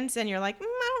ingredients and you're like, I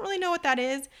don't really know what that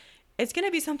is. It's going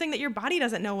to be something that your body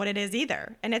doesn't know what it is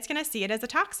either, and it's going to see it as a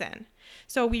toxin.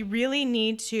 So we really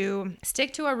need to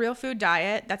stick to a real food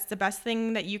diet. That's the best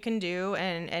thing that you can do,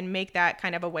 and make that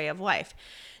kind of a way of life.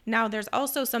 Now, there's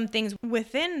also some things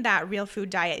within that real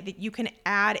food diet that you can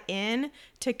add in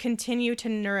to continue to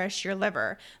nourish your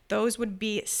liver. Those would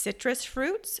be citrus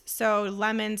fruits, so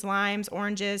lemons, limes,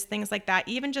 oranges, things like that,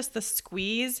 even just the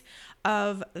squeeze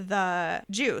of the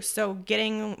juice. So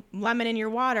getting lemon in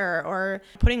your water or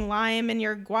putting lime in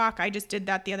your guac. I just did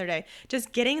that the other day.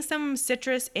 Just getting some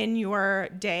citrus in your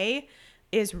day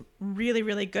is really,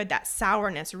 really good. That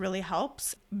sourness really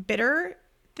helps. Bitter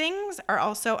things are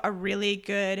also a really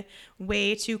good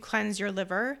way to cleanse your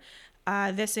liver.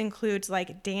 This includes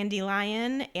like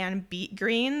dandelion and beet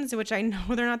greens, which I know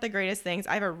they're not the greatest things.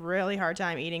 I have a really hard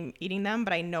time eating them,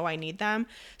 but I know I need them.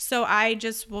 So I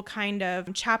just will kind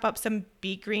of chop up some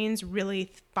beet greens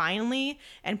really finely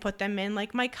and put them in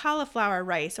like my cauliflower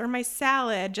rice or my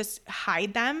salad, just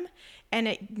hide them, and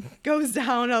it goes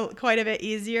down quite a bit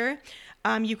easier.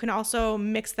 You can also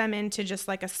mix them into just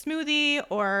like a smoothie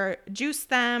or juice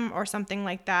them or something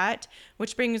like that,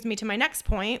 which brings me to my next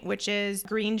point, which is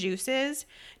green juices.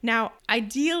 Now,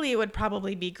 ideally, it would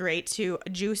probably be great to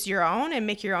juice your own and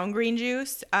make your own green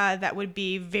juice. That would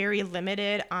be very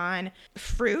limited on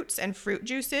fruits and fruit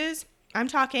juices. I'm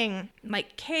talking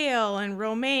like kale and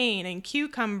romaine and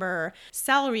cucumber,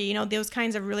 celery, those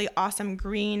kinds of really awesome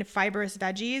green fibrous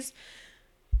veggies.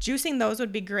 Juicing those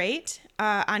would be great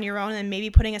on your own, and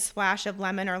maybe putting a splash of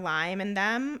lemon or lime in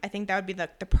them. I think that would be the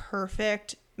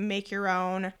perfect make your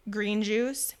own green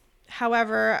juice.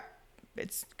 However,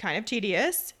 it's kind of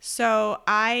tedious, so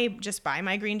I just buy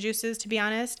my green juices, to be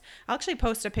honest. I'll actually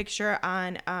post a picture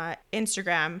on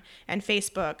Instagram and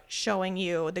Facebook showing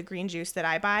you the green juice that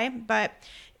I buy, but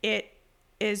it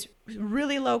is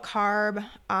really low carb,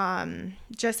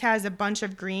 just has a bunch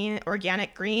of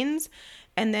organic greens,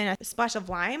 and then a splash of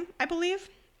lime, I believe.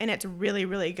 And it's really,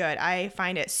 really good. I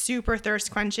find it super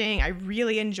thirst quenching. I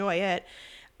really enjoy it.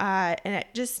 And it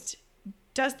just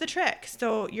does the trick.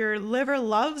 So your liver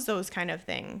loves those kind of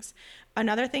things.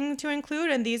 Another thing to include,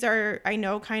 and these are, I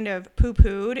know, kind of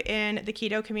poo-pooed in the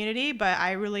keto community, but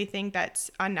I really think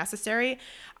that's unnecessary,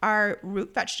 are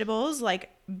root vegetables like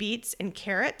beets and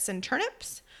carrots and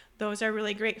turnips. Those are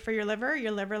really great for your liver.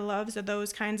 Your liver loves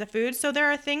those kinds of foods. So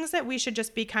there are things that we should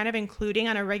just be kind of including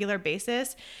on a regular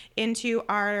basis into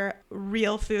our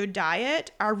real food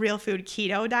diet, our real food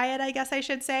keto diet, I guess I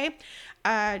should say,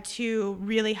 to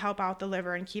really help out the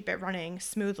liver and keep it running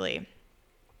smoothly.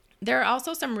 There are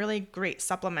also some really great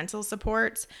supplemental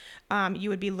supports. You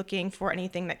would be looking for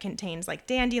anything that contains like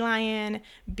dandelion,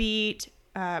 beet,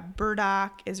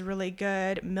 burdock is really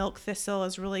good. Milk thistle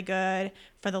is really good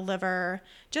for the liver.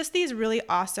 Just these really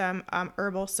awesome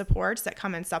herbal supports that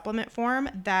come in supplement form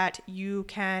that you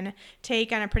can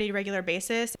take on a pretty regular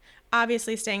basis.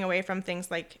 Obviously staying away from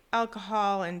things like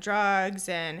alcohol and drugs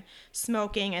and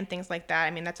smoking and things like that.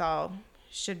 I mean, that's all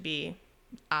should be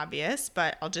obvious,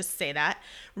 but I'll just say that.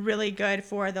 Really good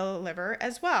for the liver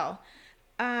as well.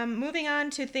 Moving on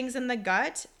to things in the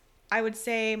gut, I would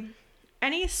say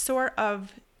any sort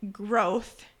of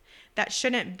growth that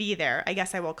shouldn't be there, I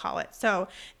guess I will call it. So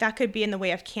that could be in the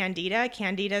way of candida.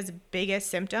 Candida's biggest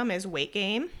symptom is weight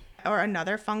gain or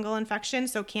another fungal infection.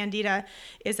 So candida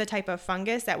is a type of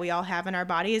fungus that we all have in our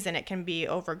bodies, and it can be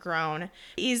overgrown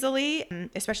easily,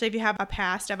 especially if you have a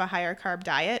past of a higher carb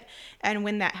diet. And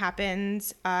when that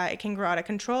happens, it can grow out of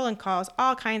control and cause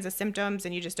all kinds of symptoms,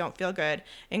 and you just don't feel good,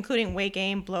 including weight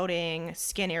gain, bloating,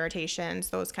 skin irritations,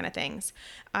 those kind of things.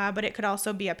 But it could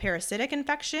also be a parasitic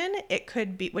infection. It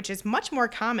could be, which is much more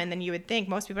common than you would think.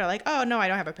 Most people are like, oh no, I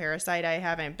don't have a parasite. I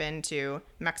haven't been to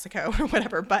Mexico or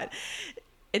whatever. But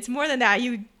it's more than that.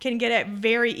 You can get it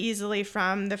very easily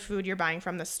from the food you're buying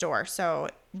from the store. So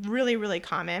really, really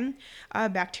common.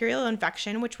 Bacterial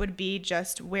infection, which would be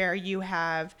just where you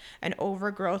have an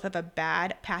overgrowth of a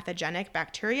bad pathogenic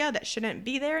bacteria that shouldn't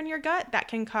be there in your gut. That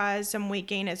can cause some weight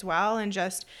gain as well, and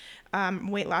just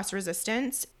weight loss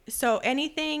resistance. So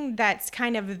anything that's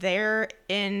kind of there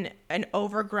in an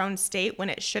overgrown state when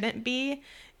it shouldn't be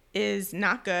is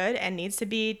not good and needs to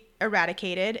be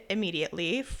eradicated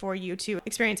immediately for you to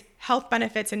experience health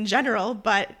benefits in general,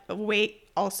 but weight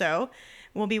also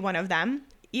will be one of them.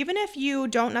 Even if you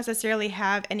don't necessarily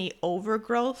have any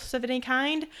overgrowths of any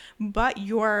kind, but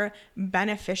your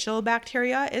beneficial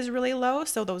bacteria is really low,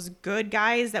 so those good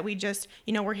guys that we just,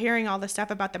 we're hearing all this stuff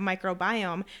about the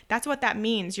microbiome, that's what that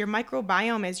means. Your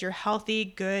microbiome is your healthy,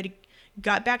 good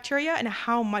gut bacteria and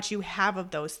how much you have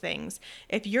of those things.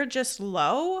 If you're just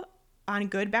low on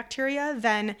good bacteria,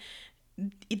 then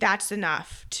that's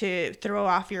enough to throw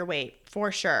off your weight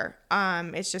for sure.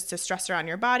 It's just a stressor on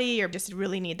your body. You just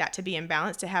really need that to be in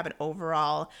balance to have an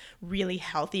overall really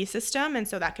healthy system. And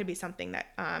so that could be something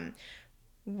that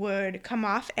would come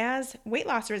off as weight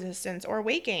loss resistance or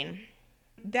weight gain.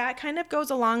 That kind of goes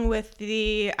along with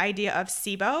the idea of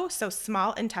SIBO, so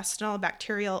small intestinal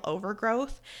bacterial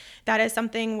overgrowth. That is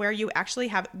something where you actually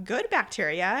have good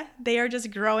bacteria. They are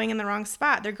just growing in the wrong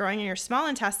spot. They're growing in your small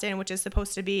intestine, which is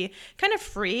supposed to be kind of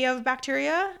free of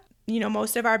bacteria.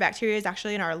 Most of our bacteria is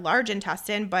actually in our large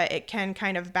intestine, but it can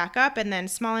kind of back up. And then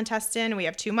small intestine, we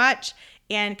have too much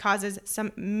and causes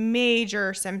some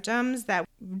major symptoms that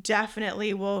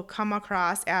definitely will come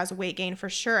across as weight gain for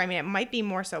sure. I mean, it might be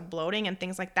more so bloating and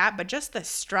things like that, but just the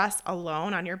stress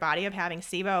alone on your body of having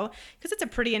SIBO, because it's a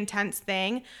pretty intense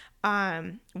thing,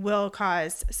 will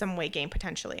cause some weight gain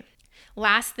potentially.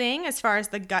 Last thing, as far as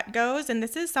the gut goes, and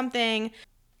this is something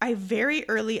I very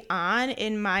early on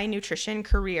in my nutrition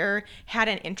career had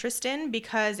an interest in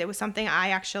because it was something I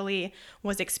actually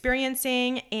was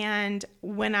experiencing. And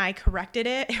when I corrected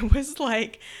it, it was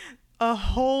like a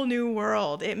whole new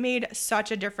world. It made such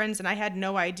a difference. And I had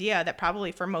no idea that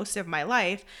probably for most of my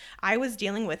life, I was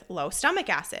dealing with low stomach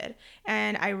acid.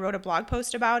 And I wrote a blog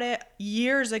post about it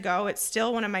years ago. It's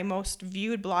still one of my most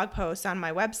viewed blog posts on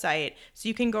my website. So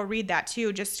you can go read that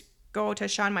too. Just go to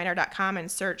SeanMiner.com and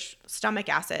search stomach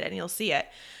acid and you'll see it.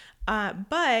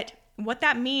 But what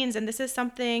that means, and this is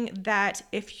something that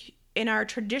if in our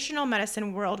traditional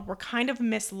medicine world, we're kind of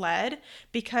misled,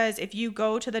 because if you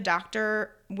go to the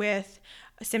doctor with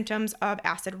symptoms of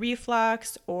acid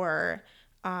reflux or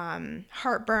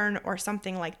heartburn or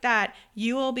something like that,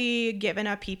 you will be given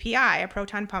a PPI, a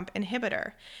proton pump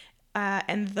inhibitor.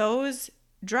 And those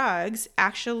drugs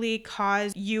actually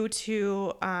cause you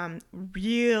to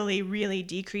really, really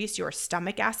decrease your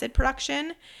stomach acid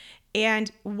production.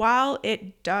 And while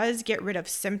it does get rid of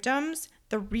symptoms,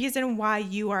 the reason why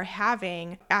you are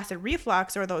having acid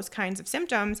reflux or those kinds of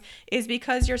symptoms is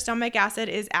because your stomach acid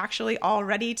is actually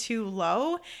already too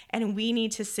low, and we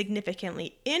need to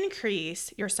significantly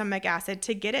increase your stomach acid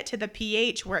to get it to the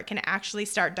pH where it can actually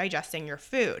start digesting your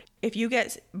food. If you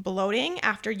get bloating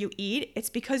after you eat, it's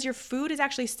because your food is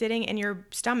actually sitting in your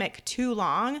stomach too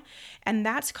long, and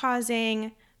that's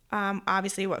causing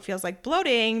obviously what feels like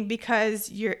bloating because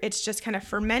it's just kind of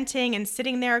fermenting and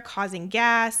sitting there causing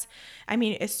gas. I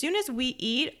mean, as soon as we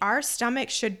eat, our stomach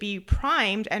should be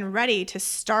primed and ready to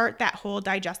start that whole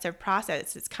digestive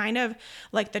process. It's kind of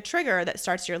like the trigger that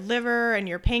starts your liver and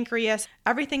your pancreas,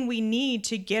 everything we need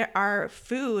to get our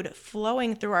food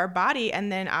flowing through our body and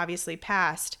then obviously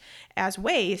passed as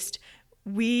waste.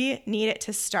 We need it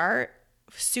to start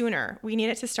sooner. We need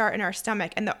it to start in our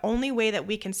stomach. And the only way that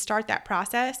we can start that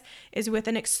process is with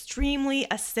an extremely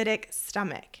acidic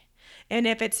stomach. And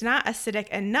if it's not acidic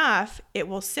enough, it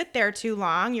will sit there too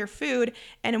long, your food,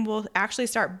 and it will actually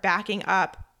start backing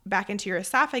up back into your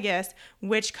esophagus,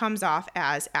 which comes off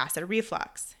as acid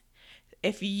reflux.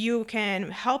 If you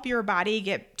can help your body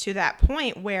get to that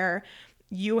point where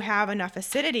you have enough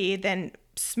acidity, then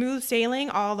smooth sailing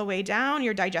all the way down.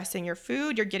 You're digesting your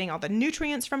food, you're getting all the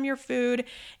nutrients from your food,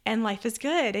 and life is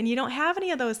good. And you don't have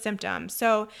any of those symptoms.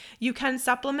 So you can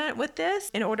supplement with this.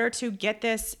 In order to get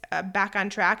this back on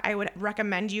track, I would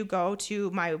recommend you go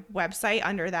to my website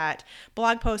under that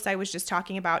blog post I was just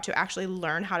talking about to actually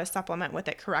learn how to supplement with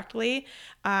it correctly.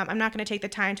 I'm not going to take the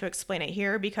time to explain it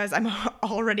here because I'm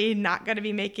already not going to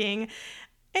be making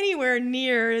anywhere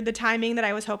near the timing that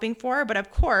I was hoping for. But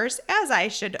of course, as I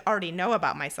should already know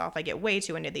about myself, I get way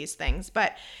too into these things.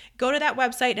 But go to that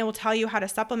website and it will tell you how to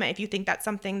supplement if you think that's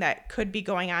something that could be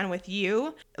going on with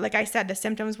you. Like I said, the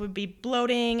symptoms would be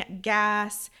bloating,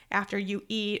 gas after you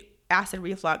eat, acid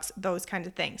reflux, those kinds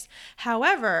of things.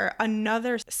 However,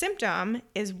 another symptom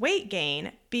is weight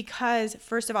gain because,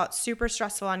 first of all, it's super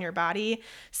stressful on your body.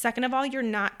 Second of all, you're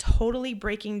not totally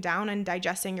breaking down and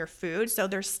digesting your food. So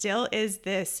there still is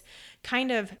this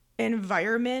kind of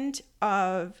environment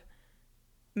of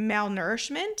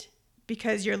malnourishment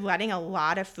because you're letting a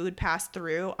lot of food pass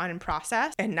through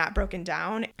unprocessed and not broken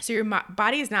down. So your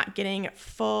body is not getting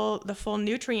the full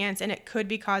nutrients, and it could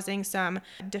be causing some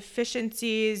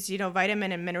deficiencies,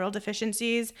 vitamin and mineral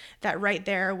deficiencies. That right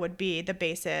there would be the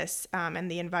basis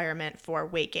and the environment for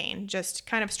weight gain, just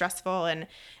kind of stressful and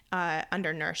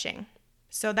undernourishing.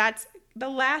 So that's the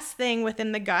last thing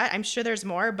within the gut. I'm sure there's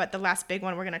more, but the last big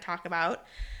one we're going to talk about.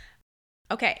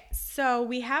 Okay, so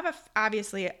we have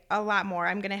obviously a lot more.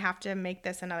 I'm going to have to make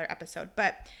this another episode.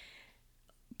 But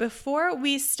before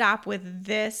we stop with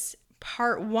this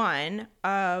part one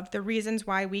of the reasons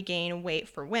why we gain weight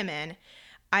for women,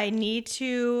 I need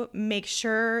to make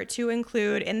sure to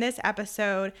include in this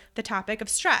episode the topic of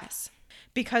stress.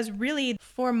 Because really,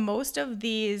 for most of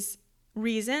these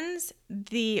reasons,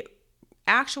 the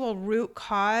actual root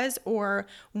cause or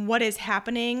what is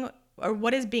happening or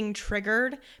what is being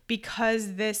triggered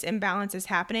because this imbalance is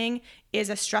happening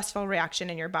is a stressful reaction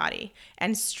in your body.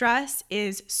 And stress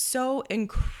is so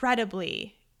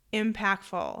incredibly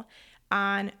impactful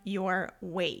on your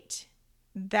weight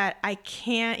that I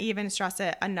can't even stress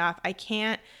it enough. I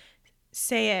can't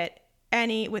say it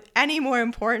with any more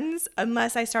importance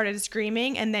unless I started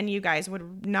screaming, and then you guys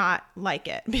would not like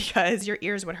it because your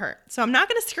ears would hurt. So I'm not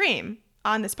going to scream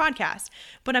on this podcast,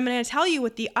 but I'm going to tell you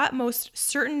with the utmost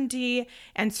certainty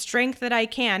and strength that I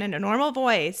can in a normal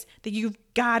voice that you've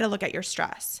got to look at your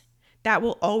stress. That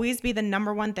will always be the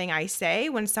number one thing I say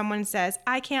when someone says,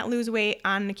 I can't lose weight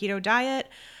on a keto diet,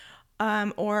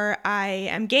 or I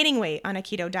am gaining weight on a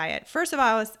keto diet. First of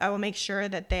all, I will make sure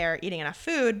that they're eating enough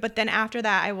food, but then after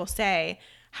that, I will say,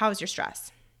 how's your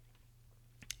stress?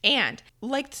 And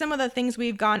like some of the things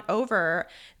we've gone over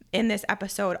in this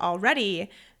episode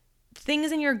already,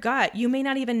 things in your gut you may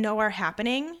not even know are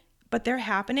happening, but they're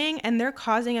happening and they're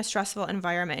causing a stressful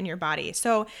environment in your body.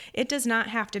 So it does not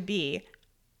have to be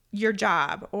your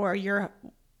job or your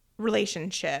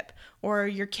relationship or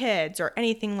your kids or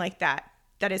anything like that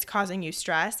is causing you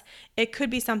stress. It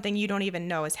could be something you don't even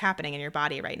know is happening in your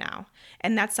body right now.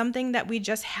 And that's something that we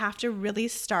just have to really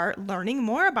start learning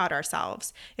more about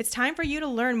ourselves. It's time for you to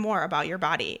learn more about your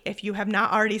body if you have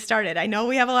not already started. I know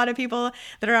we have a lot of people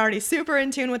that are already super in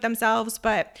tune with themselves,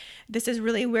 but this is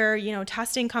really where,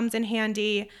 testing comes in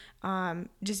handy.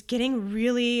 Just getting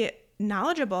really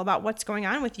knowledgeable about what's going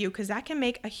on with you, because that can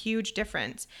make a huge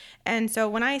difference. And so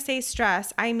when I say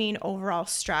stress, I mean overall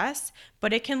stress,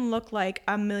 but it can look like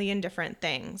a million different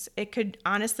things. It could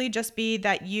honestly just be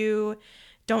that you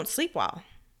don't sleep well.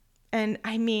 And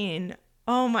I mean,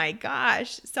 oh my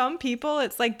gosh, some people,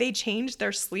 it's like they change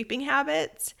their sleeping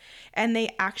habits and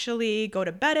they actually go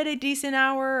to bed at a decent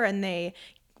hour and they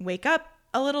wake up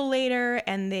a little later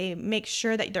and they make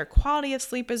sure that their quality of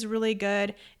sleep is really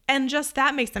good. And just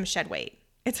that makes them shed weight.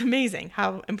 It's amazing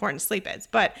how important sleep is.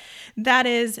 But that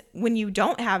is, when you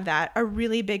don't have that, a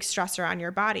really big stressor on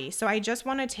your body. So I just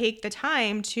want to take the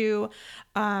time to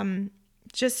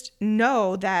just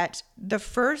know that the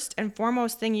first and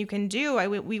foremost thing you can do,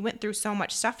 we went through so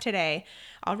much stuff today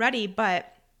already,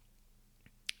 but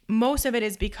most of it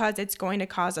is because it's going to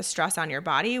cause a stress on your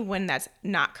body when that's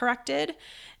not corrected.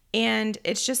 And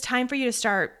it's just time for you to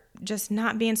start just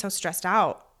not being so stressed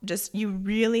out. You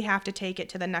really have to take it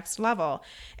to the next level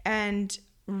and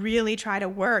really try to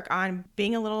work on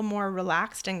being a little more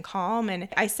relaxed and calm. And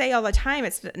I say all the time,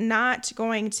 it's not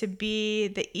going to be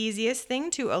the easiest thing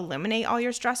to eliminate all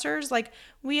your stressors. Like,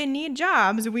 we need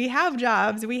jobs, we have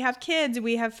kids,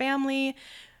 we have family,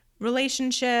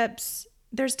 relationships.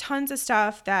 There's tons of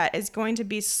stuff that is going to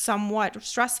be somewhat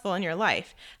stressful in your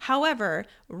life. However,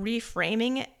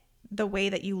 reframing the way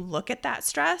that you look at that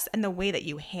stress and the way that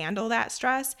you handle that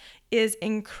stress is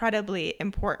incredibly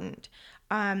important.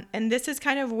 And this is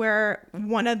kind of where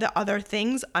one of the other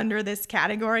things under this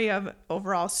category of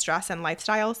overall stress and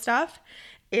lifestyle stuff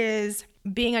is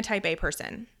being a type A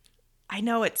person. I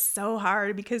know it's so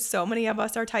hard because so many of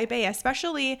us are type A,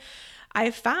 especially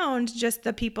I've found just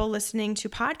the people listening to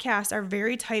podcasts are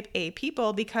very type A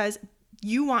people because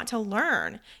you want to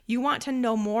learn. You want to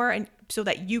know more and so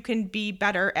that you can be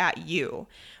better at you,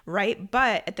 right?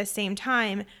 But at the same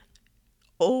time,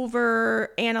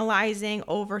 over analyzing,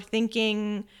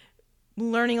 overthinking,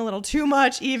 learning a little too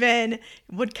much even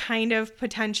would kind of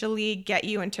potentially get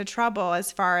you into trouble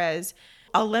as far as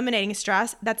eliminating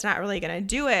stress. That's not really going to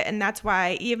do it. And that's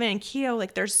why even in keto,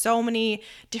 like there's so many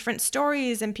different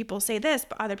stories and people say this,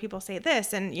 but other people say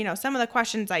this. And, you know, some of the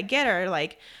questions I get are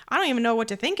like, I don't even know what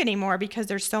to think anymore because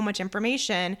there's so much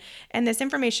information, and this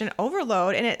information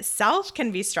overload in itself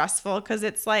can be stressful because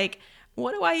it's like,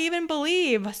 what do I even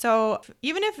believe? So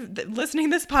even if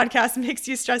listening to this podcast makes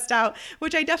you stressed out,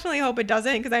 which I definitely hope it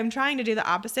doesn't because I'm trying to do the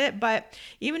opposite, but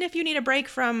even if you need a break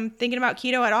from thinking about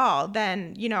keto at all,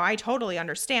 then, you know, I totally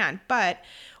understand. But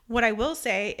what I will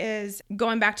say is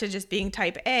going back to just being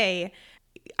type A,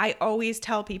 I always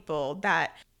tell people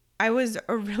that I was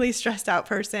a really stressed out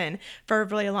person for a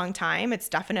really long time. It's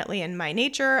definitely in my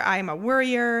nature. I'm a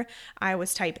worrier. I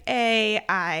was type A.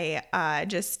 I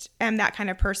just am that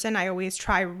kind of person. I always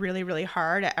try really, really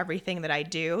hard at everything that I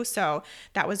do. So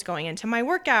that was going into my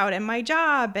workout and my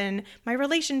job and my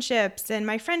relationships and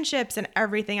my friendships and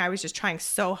everything. I was just trying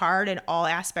so hard in all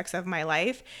aspects of my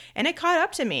life, and it caught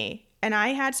up to me. And I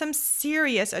had some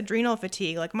serious adrenal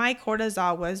fatigue. Like my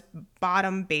cortisol was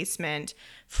bottom basement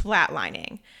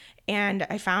flatlining. And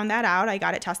I found that out. I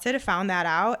got it tested, I found that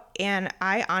out. And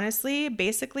I honestly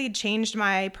basically changed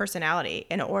my personality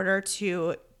in order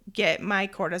to get my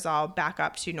cortisol back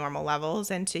up to normal levels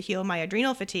and to heal my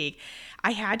adrenal fatigue.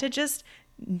 I had to just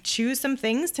choose some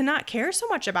things to not care so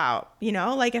much about. You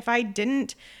know, like if I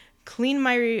didn't clean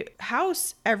my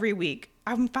house every week,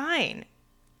 I'm fine.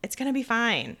 It's going to be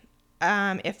fine.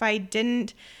 If I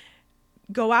didn't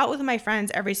go out with my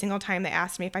friends every single time they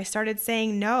asked me, if I started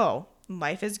saying no,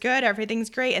 life is good, everything's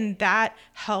great. And that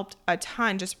helped a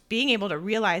ton. Just being able to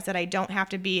realize that I don't have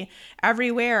to be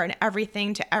everywhere and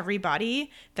everything to everybody,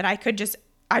 that I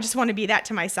just want to be that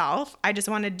to myself. I just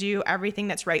want to do everything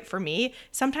that's right for me.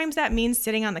 Sometimes that means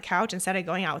sitting on the couch instead of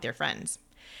going out with your friends.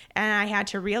 And I had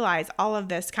to realize all of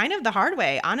this kind of the hard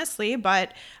way, honestly,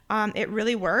 but it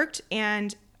really worked.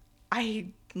 And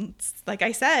like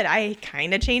I said, I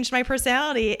kind of changed my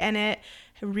personality, and it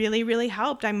really, really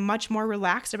helped. I'm much more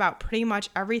relaxed about pretty much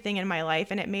everything in my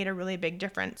life, and it made a really big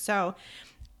difference. So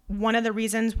one of the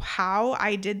reasons how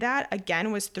I did that,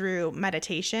 again, was through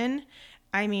meditation.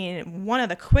 I mean, one of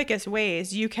the quickest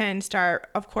ways you can start,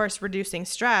 of course, reducing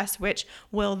stress, which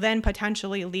will then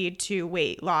potentially lead to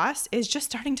weight loss, is just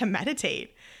starting to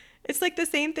meditate. It's like the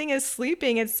same thing as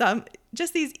sleeping. It's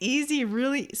just these easy,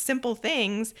 really simple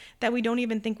things that we don't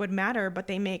even think would matter, but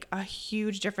they make a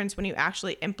huge difference when you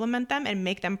actually implement them and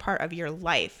make them part of your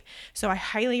life. So I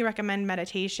highly recommend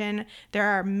meditation. There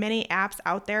are many apps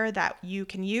out there that you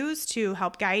can use to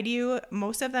help guide you.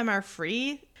 Most of them are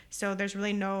free, so there's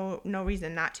really no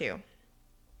reason not to.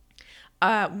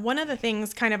 One of the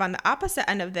things kind of on the opposite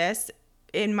end of this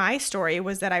in my story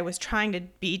was that I was trying to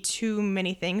be too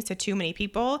many things to too many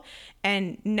people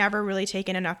and never really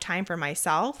taken enough time for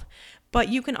myself. But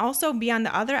you can also be on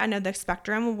the other end of the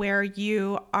spectrum where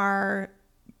you are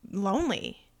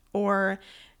lonely or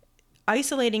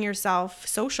isolating yourself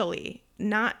socially,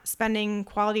 not spending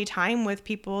quality time with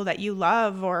people that you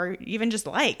love or even just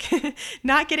like,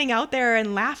 not getting out there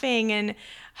and laughing and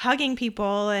hugging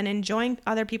people and enjoying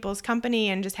other people's company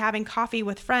and just having coffee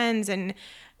with friends and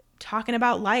talking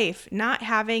about life. Not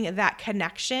having that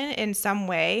connection in some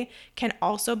way can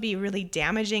also be really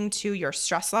damaging to your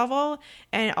stress level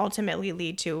and ultimately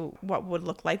lead to what would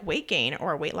look like weight gain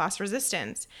or weight loss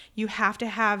resistance. You have to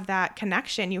have that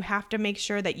connection. You have to make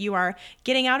sure that you are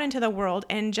getting out into the world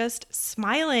and just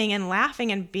smiling and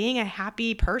laughing and being a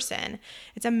happy person.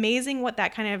 It's amazing what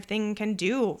that kind of thing can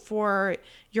do for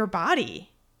your body.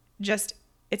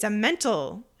 It's a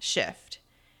mental shift.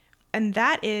 And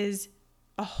that is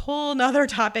a whole nother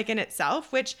topic in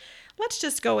itself, which let's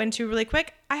just go into really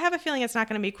quick. I have a feeling it's not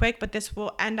going to be quick, but this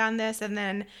will end on this, and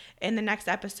then in the next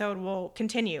episode we'll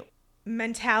continue.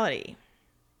 Mentality.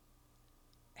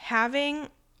 Having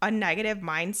a negative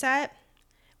mindset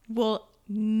will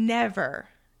never,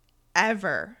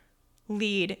 ever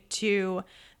lead to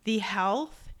the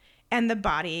health and the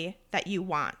body that you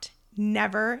want.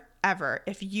 Never, ever.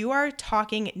 If you are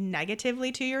talking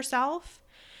negatively to yourself,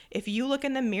 If you look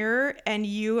in the mirror and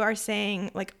you are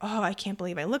saying like, oh, I can't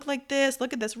believe I look like this.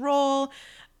 Look at this roll.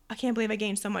 I can't believe I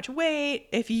gained so much weight.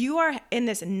 If you are in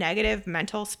this negative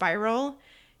mental spiral,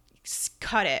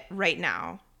 cut it right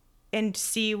now and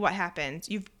see what happens.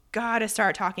 You've got to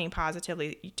start talking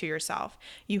positively to yourself.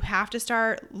 You have to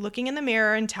start looking in the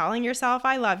mirror and telling yourself,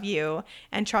 I love you.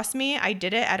 And trust me, I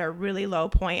did it at a really low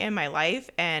point in my life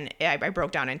and I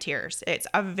broke down in tears. It's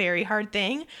a very hard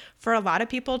thing for a lot of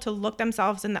people to look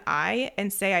themselves in the eye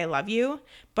and say, I love you,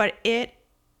 but it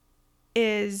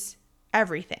is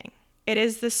everything. It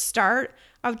is the start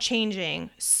of changing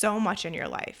so much in your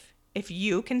life. If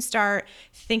you can start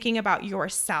thinking about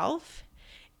yourself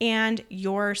and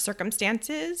your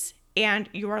circumstances and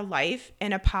your life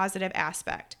in a positive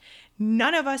aspect.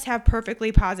 None of us have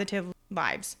perfectly positive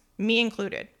lives, me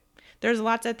included. There's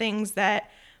lots of things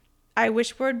that I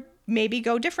wish would maybe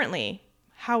go differently.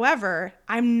 However,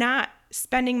 I'm not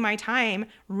spending my time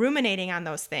ruminating on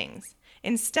those things.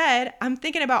 Instead, I'm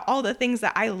thinking about all the things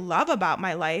that I love about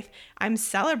my life. I'm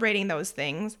celebrating those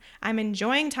things. I'm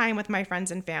enjoying time with my friends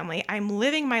and family. I'm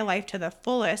living my life to the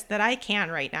fullest that I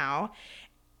can right now.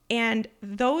 And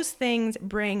those things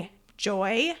bring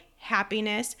joy,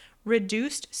 happiness,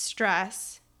 reduced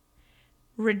stress,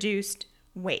 reduced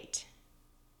weight.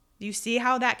 You see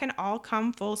how that can all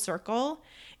come full circle?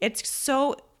 It's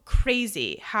so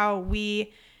crazy how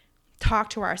we talk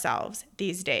to ourselves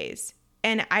these days.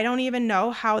 And I don't even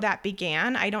know how that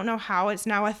began. I don't know how it's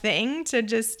now a thing to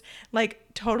just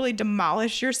like totally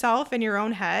demolish yourself in your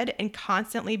own head and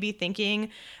constantly be thinking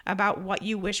about what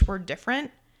you wish were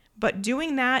different. But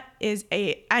doing that is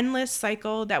an endless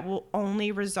cycle that will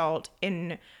only result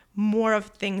in more of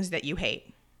things that you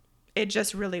hate. It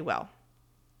just really will.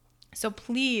 So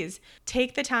please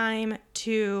take the time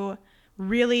to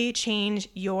really change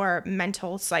your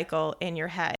mental cycle in your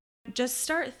head. Just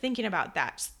start thinking about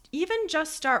that. Even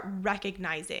just start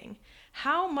recognizing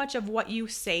how much of what you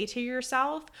say to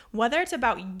yourself, whether it's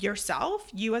about yourself,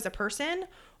 you as a person,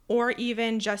 or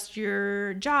even just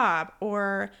your job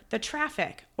or the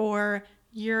traffic or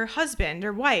your husband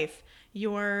or wife,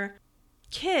 your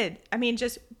kid. I mean,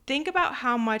 just think about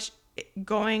how much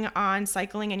going on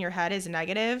cycling in your head is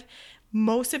negative.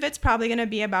 Most of it's probably going to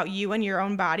be about you and your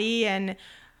own body and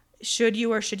should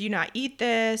you or should you not eat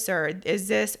this, or is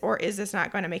this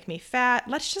not going to make me fat?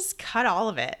 Let's just cut all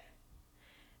of it.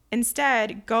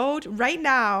 Instead, go right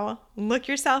now, look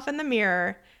yourself in the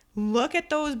mirror, look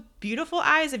at those beautiful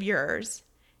eyes of yours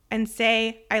and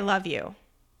say, I love you,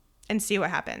 and see what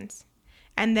happens.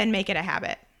 And then make it a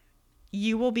habit.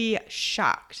 You will be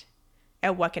shocked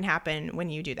at what can happen when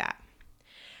you do that.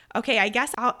 Okay, I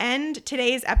guess I'll end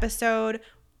today's episode.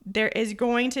 There is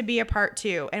going to be a part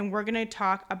 2, and we're going to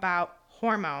talk about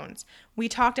hormones. We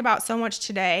talked about so much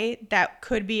today that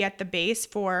could be at the base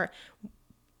for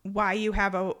why you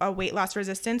have a weight loss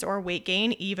resistance or weight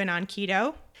gain, even on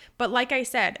keto. But like I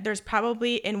said, there's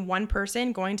probably in one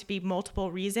person going to be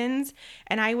multiple reasons.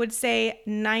 And I would say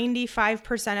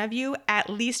 95% of you, at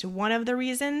least one of the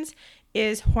reasons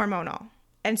is hormonal.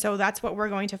 And so that's what we're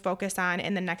going to focus on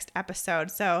in the next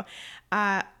episode. So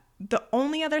the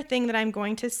only other thing that I'm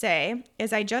going to say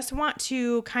is I just want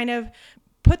to kind of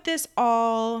put this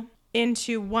all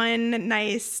into one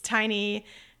nice tiny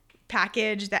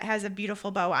package that has a beautiful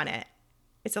bow on it.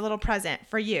 It's a little present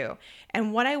for you.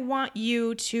 And what I want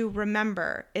you to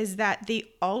remember is that the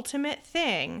ultimate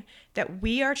thing that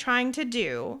we are trying to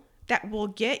do that will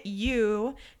get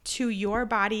you to your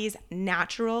body's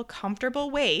natural, comfortable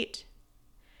weight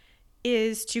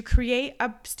is to create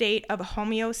a state of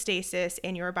homeostasis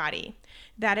in your body.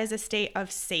 That is a state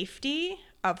of safety,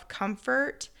 of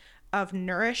comfort, of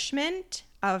nourishment,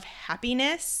 of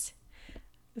happiness.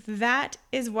 That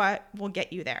is what will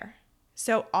get you there.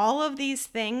 So all of these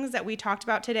things that we talked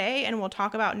about today and we'll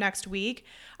talk about next week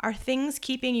are things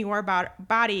keeping your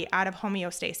body out of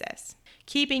homeostasis,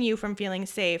 keeping you from feeling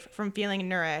safe, from feeling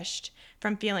nourished,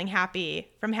 from feeling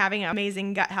happy, from having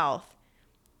amazing gut health.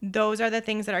 Those are the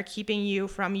things that are keeping you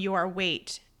from your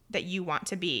weight that you want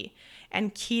to be.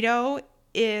 And keto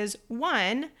is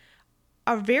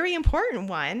a very important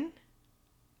one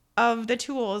of the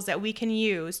tools that we can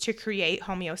use to create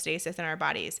homeostasis in our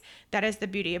bodies. That is the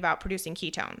beauty about producing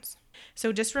ketones.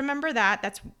 So just remember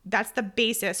that. That's the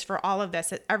basis for all of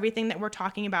this. Everything that we're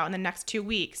talking about in the next 2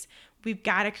 weeks, we've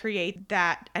got to create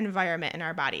that environment in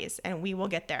our bodies, and we will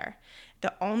get there.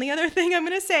 The only other thing I'm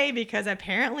going to say, because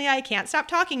apparently I can't stop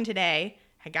talking today,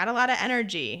 I got a lot of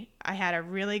energy. I had a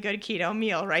really good keto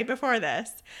meal right before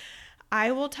this.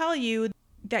 I will tell you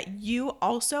that you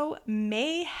also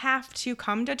may have to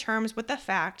come to terms with the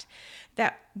fact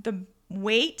that the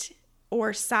weight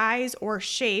or size or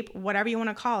shape, whatever you want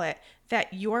to call it,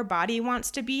 that your body wants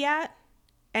to be at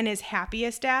and is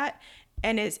happiest at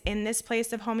and is in this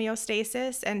place of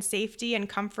homeostasis and safety and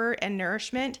comfort and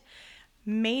nourishment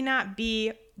may not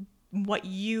be what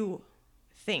you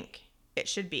think it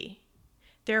should be.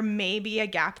 There may be a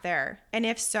gap there. And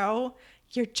if so,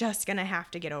 you're just going to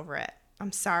have to get over it.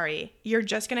 I'm sorry. You're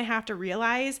just going to have to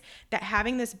realize that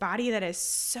having this body that is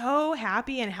so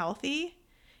happy and healthy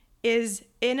is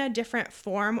in a different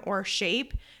form or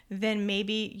shape than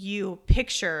maybe you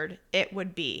pictured it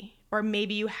would be, or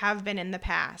maybe you have been in the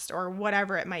past, or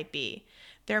whatever it might be.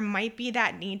 There might be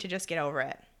that need to just get over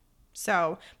it.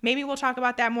 So maybe we'll talk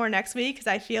about that more next week because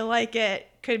I feel like it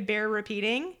could bear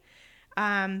repeating.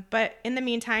 But in the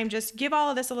meantime, just give all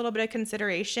of this a little bit of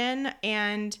consideration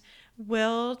and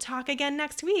we'll talk again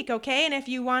next week, okay? And if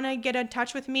you want to get in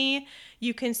touch with me,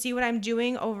 you can see what I'm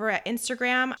doing over at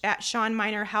Instagram at Shawn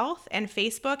Miner Health and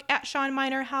Facebook at Shawn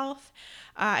Miner Health.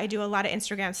 I do a lot of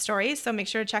Instagram stories, so make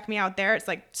sure to check me out there. It's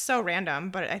like so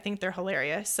random, but I think they're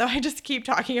hilarious. So I just keep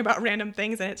talking about random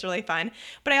things and it's really fun.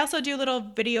 But I also do little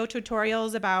video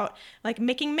tutorials about like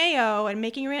making mayo and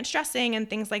making ranch dressing and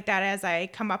things like that as I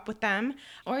come up with them.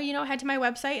 Or, head to my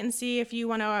website and see if you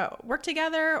want to work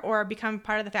together or become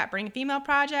part of the Fat Burning Female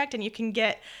Project, and you can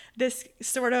get this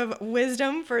sort of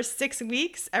wisdom for 6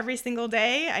 weeks every single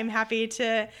day. I'm happy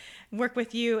to work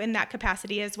with you in that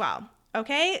capacity as well.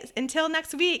 Okay, until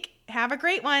next week, have a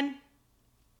great one.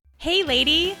 Hey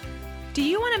lady, do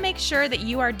you want to make sure that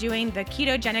you are doing the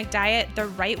ketogenic diet the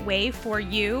right way for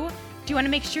you? Do you want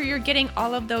to make sure you're getting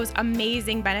all of those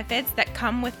amazing benefits that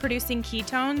come with producing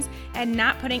ketones and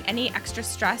not putting any extra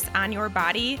stress on your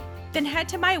body? Then head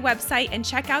to my website and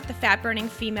check out the Fat Burning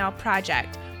Female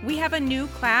Project. We have a new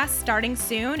class starting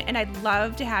soon and I'd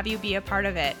love to have you be a part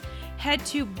of it. Head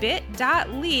to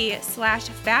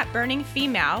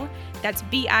bit.ly/fatburningfemale. That's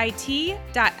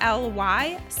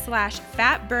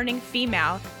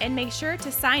bit.ly/fatburningfemale, and make sure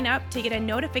to sign up to get a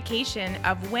notification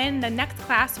of when the next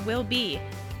class will be.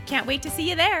 Can't wait to see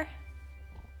you there.